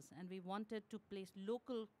advisors, and we wanted to place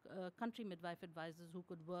local country midwife advisors who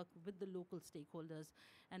could work with the local stakeholders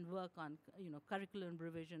and work on, curriculum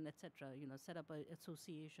revision, etc. Set up an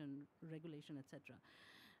association, regulation, etc.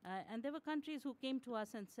 And there were countries who came to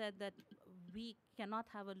us and said that we cannot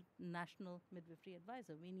have a national midwifery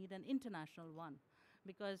advisor. We need an international one,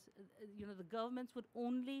 because the governments would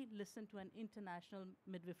only listen to an international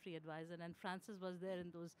midwifery advisor, and Francis was there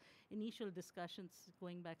in those initial discussions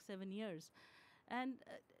going back 7 years. And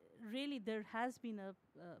really there has been a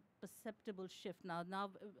perceptible shift now.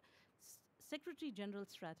 Secretary General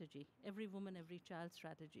strategy, Every Woman, Every Child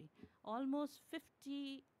strategy, almost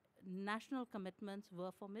 50 national commitments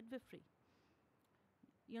were for midwifery.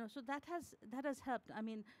 So that has helped. I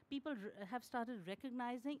mean, people have started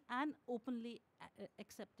recognizing and openly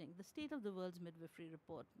accepting the State of the World's Midwifery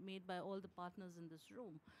report made by all the partners in this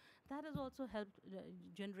room. That has also helped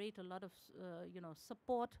generate a lot of,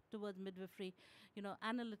 support towards midwifery,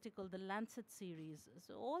 analytical, the Lancet series.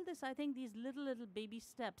 So all this, I think, these little baby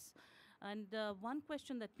steps. And one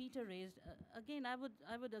question that Peter raised, again, I would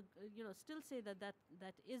still say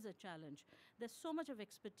that is a challenge. There's so much of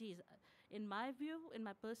expertise. In my view, in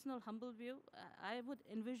my personal humble view, I would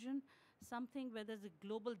envision something where there's a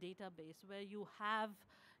global database where you have,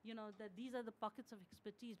 that these are the pockets of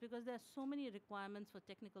expertise, because there are so many requirements for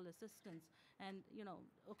technical assistance. And,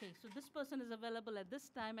 okay, so this person is available at this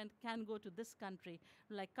time and can go to this country,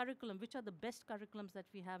 like curriculum, which are the best curriculums that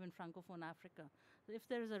we have in Francophone Africa. So if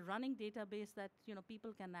there is a running database that,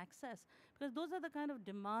 people can access, because those are the kind of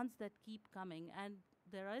demands that keep coming. And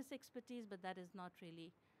there is expertise, but that is not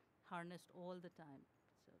really harnessed all the time.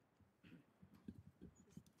 So.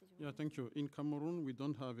 Yeah, thank you. In Cameroon, we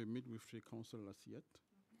don't have a midwifery council as yet.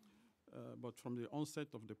 But from the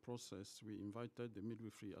onset of the process, we invited the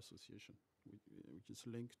Midwifery Association, which is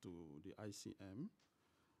linked to the ICM.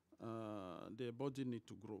 Their body need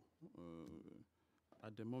to grow.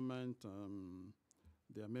 At the moment,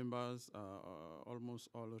 their members are almost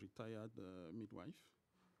all retired midwife.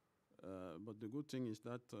 But the good thing is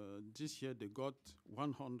that this year they got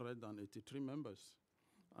 183 members,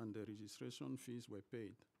 and the registration fees were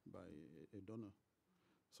paid by a donor.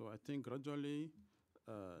 So I think gradually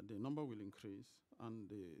the number will increase, and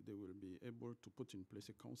they will be able to put in place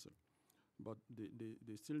a council. But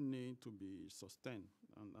they still need to be sustained,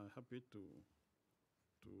 and I'm happy to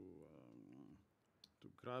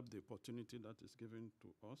grab the opportunity that is given to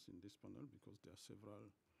us in this panel, because there are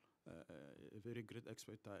several a very great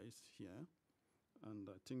expertise here. And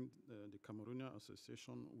I think the Cameroonian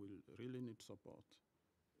Association will really need support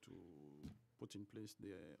to put in place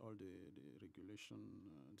all the regulation,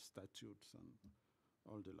 statutes, and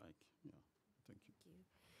all the like. Yeah, thank you. Thank you.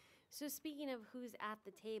 So speaking of who's at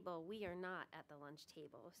the table, we are not at the lunch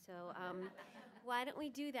table. So why don't we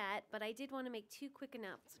do that? But I did want to make two quick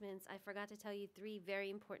announcements. I forgot to tell you three very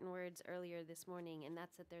important words earlier this morning, and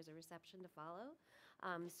that's that there's a reception to follow.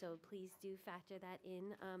 So please do factor that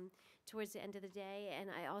in towards the end of the day. And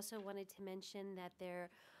I also wanted to mention that there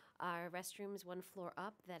are restrooms one floor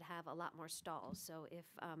up that have a lot more stalls. So if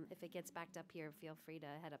it gets backed up here, feel free to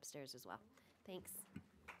head upstairs as well. Thanks.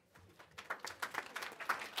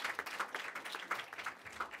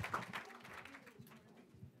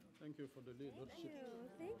 Thank you for the leadership.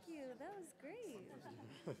 Thank you. That was great.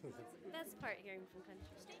 Best part hearing from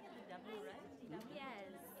country. Staying in the W, right?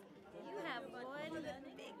 Yes. You have one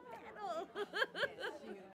big panel.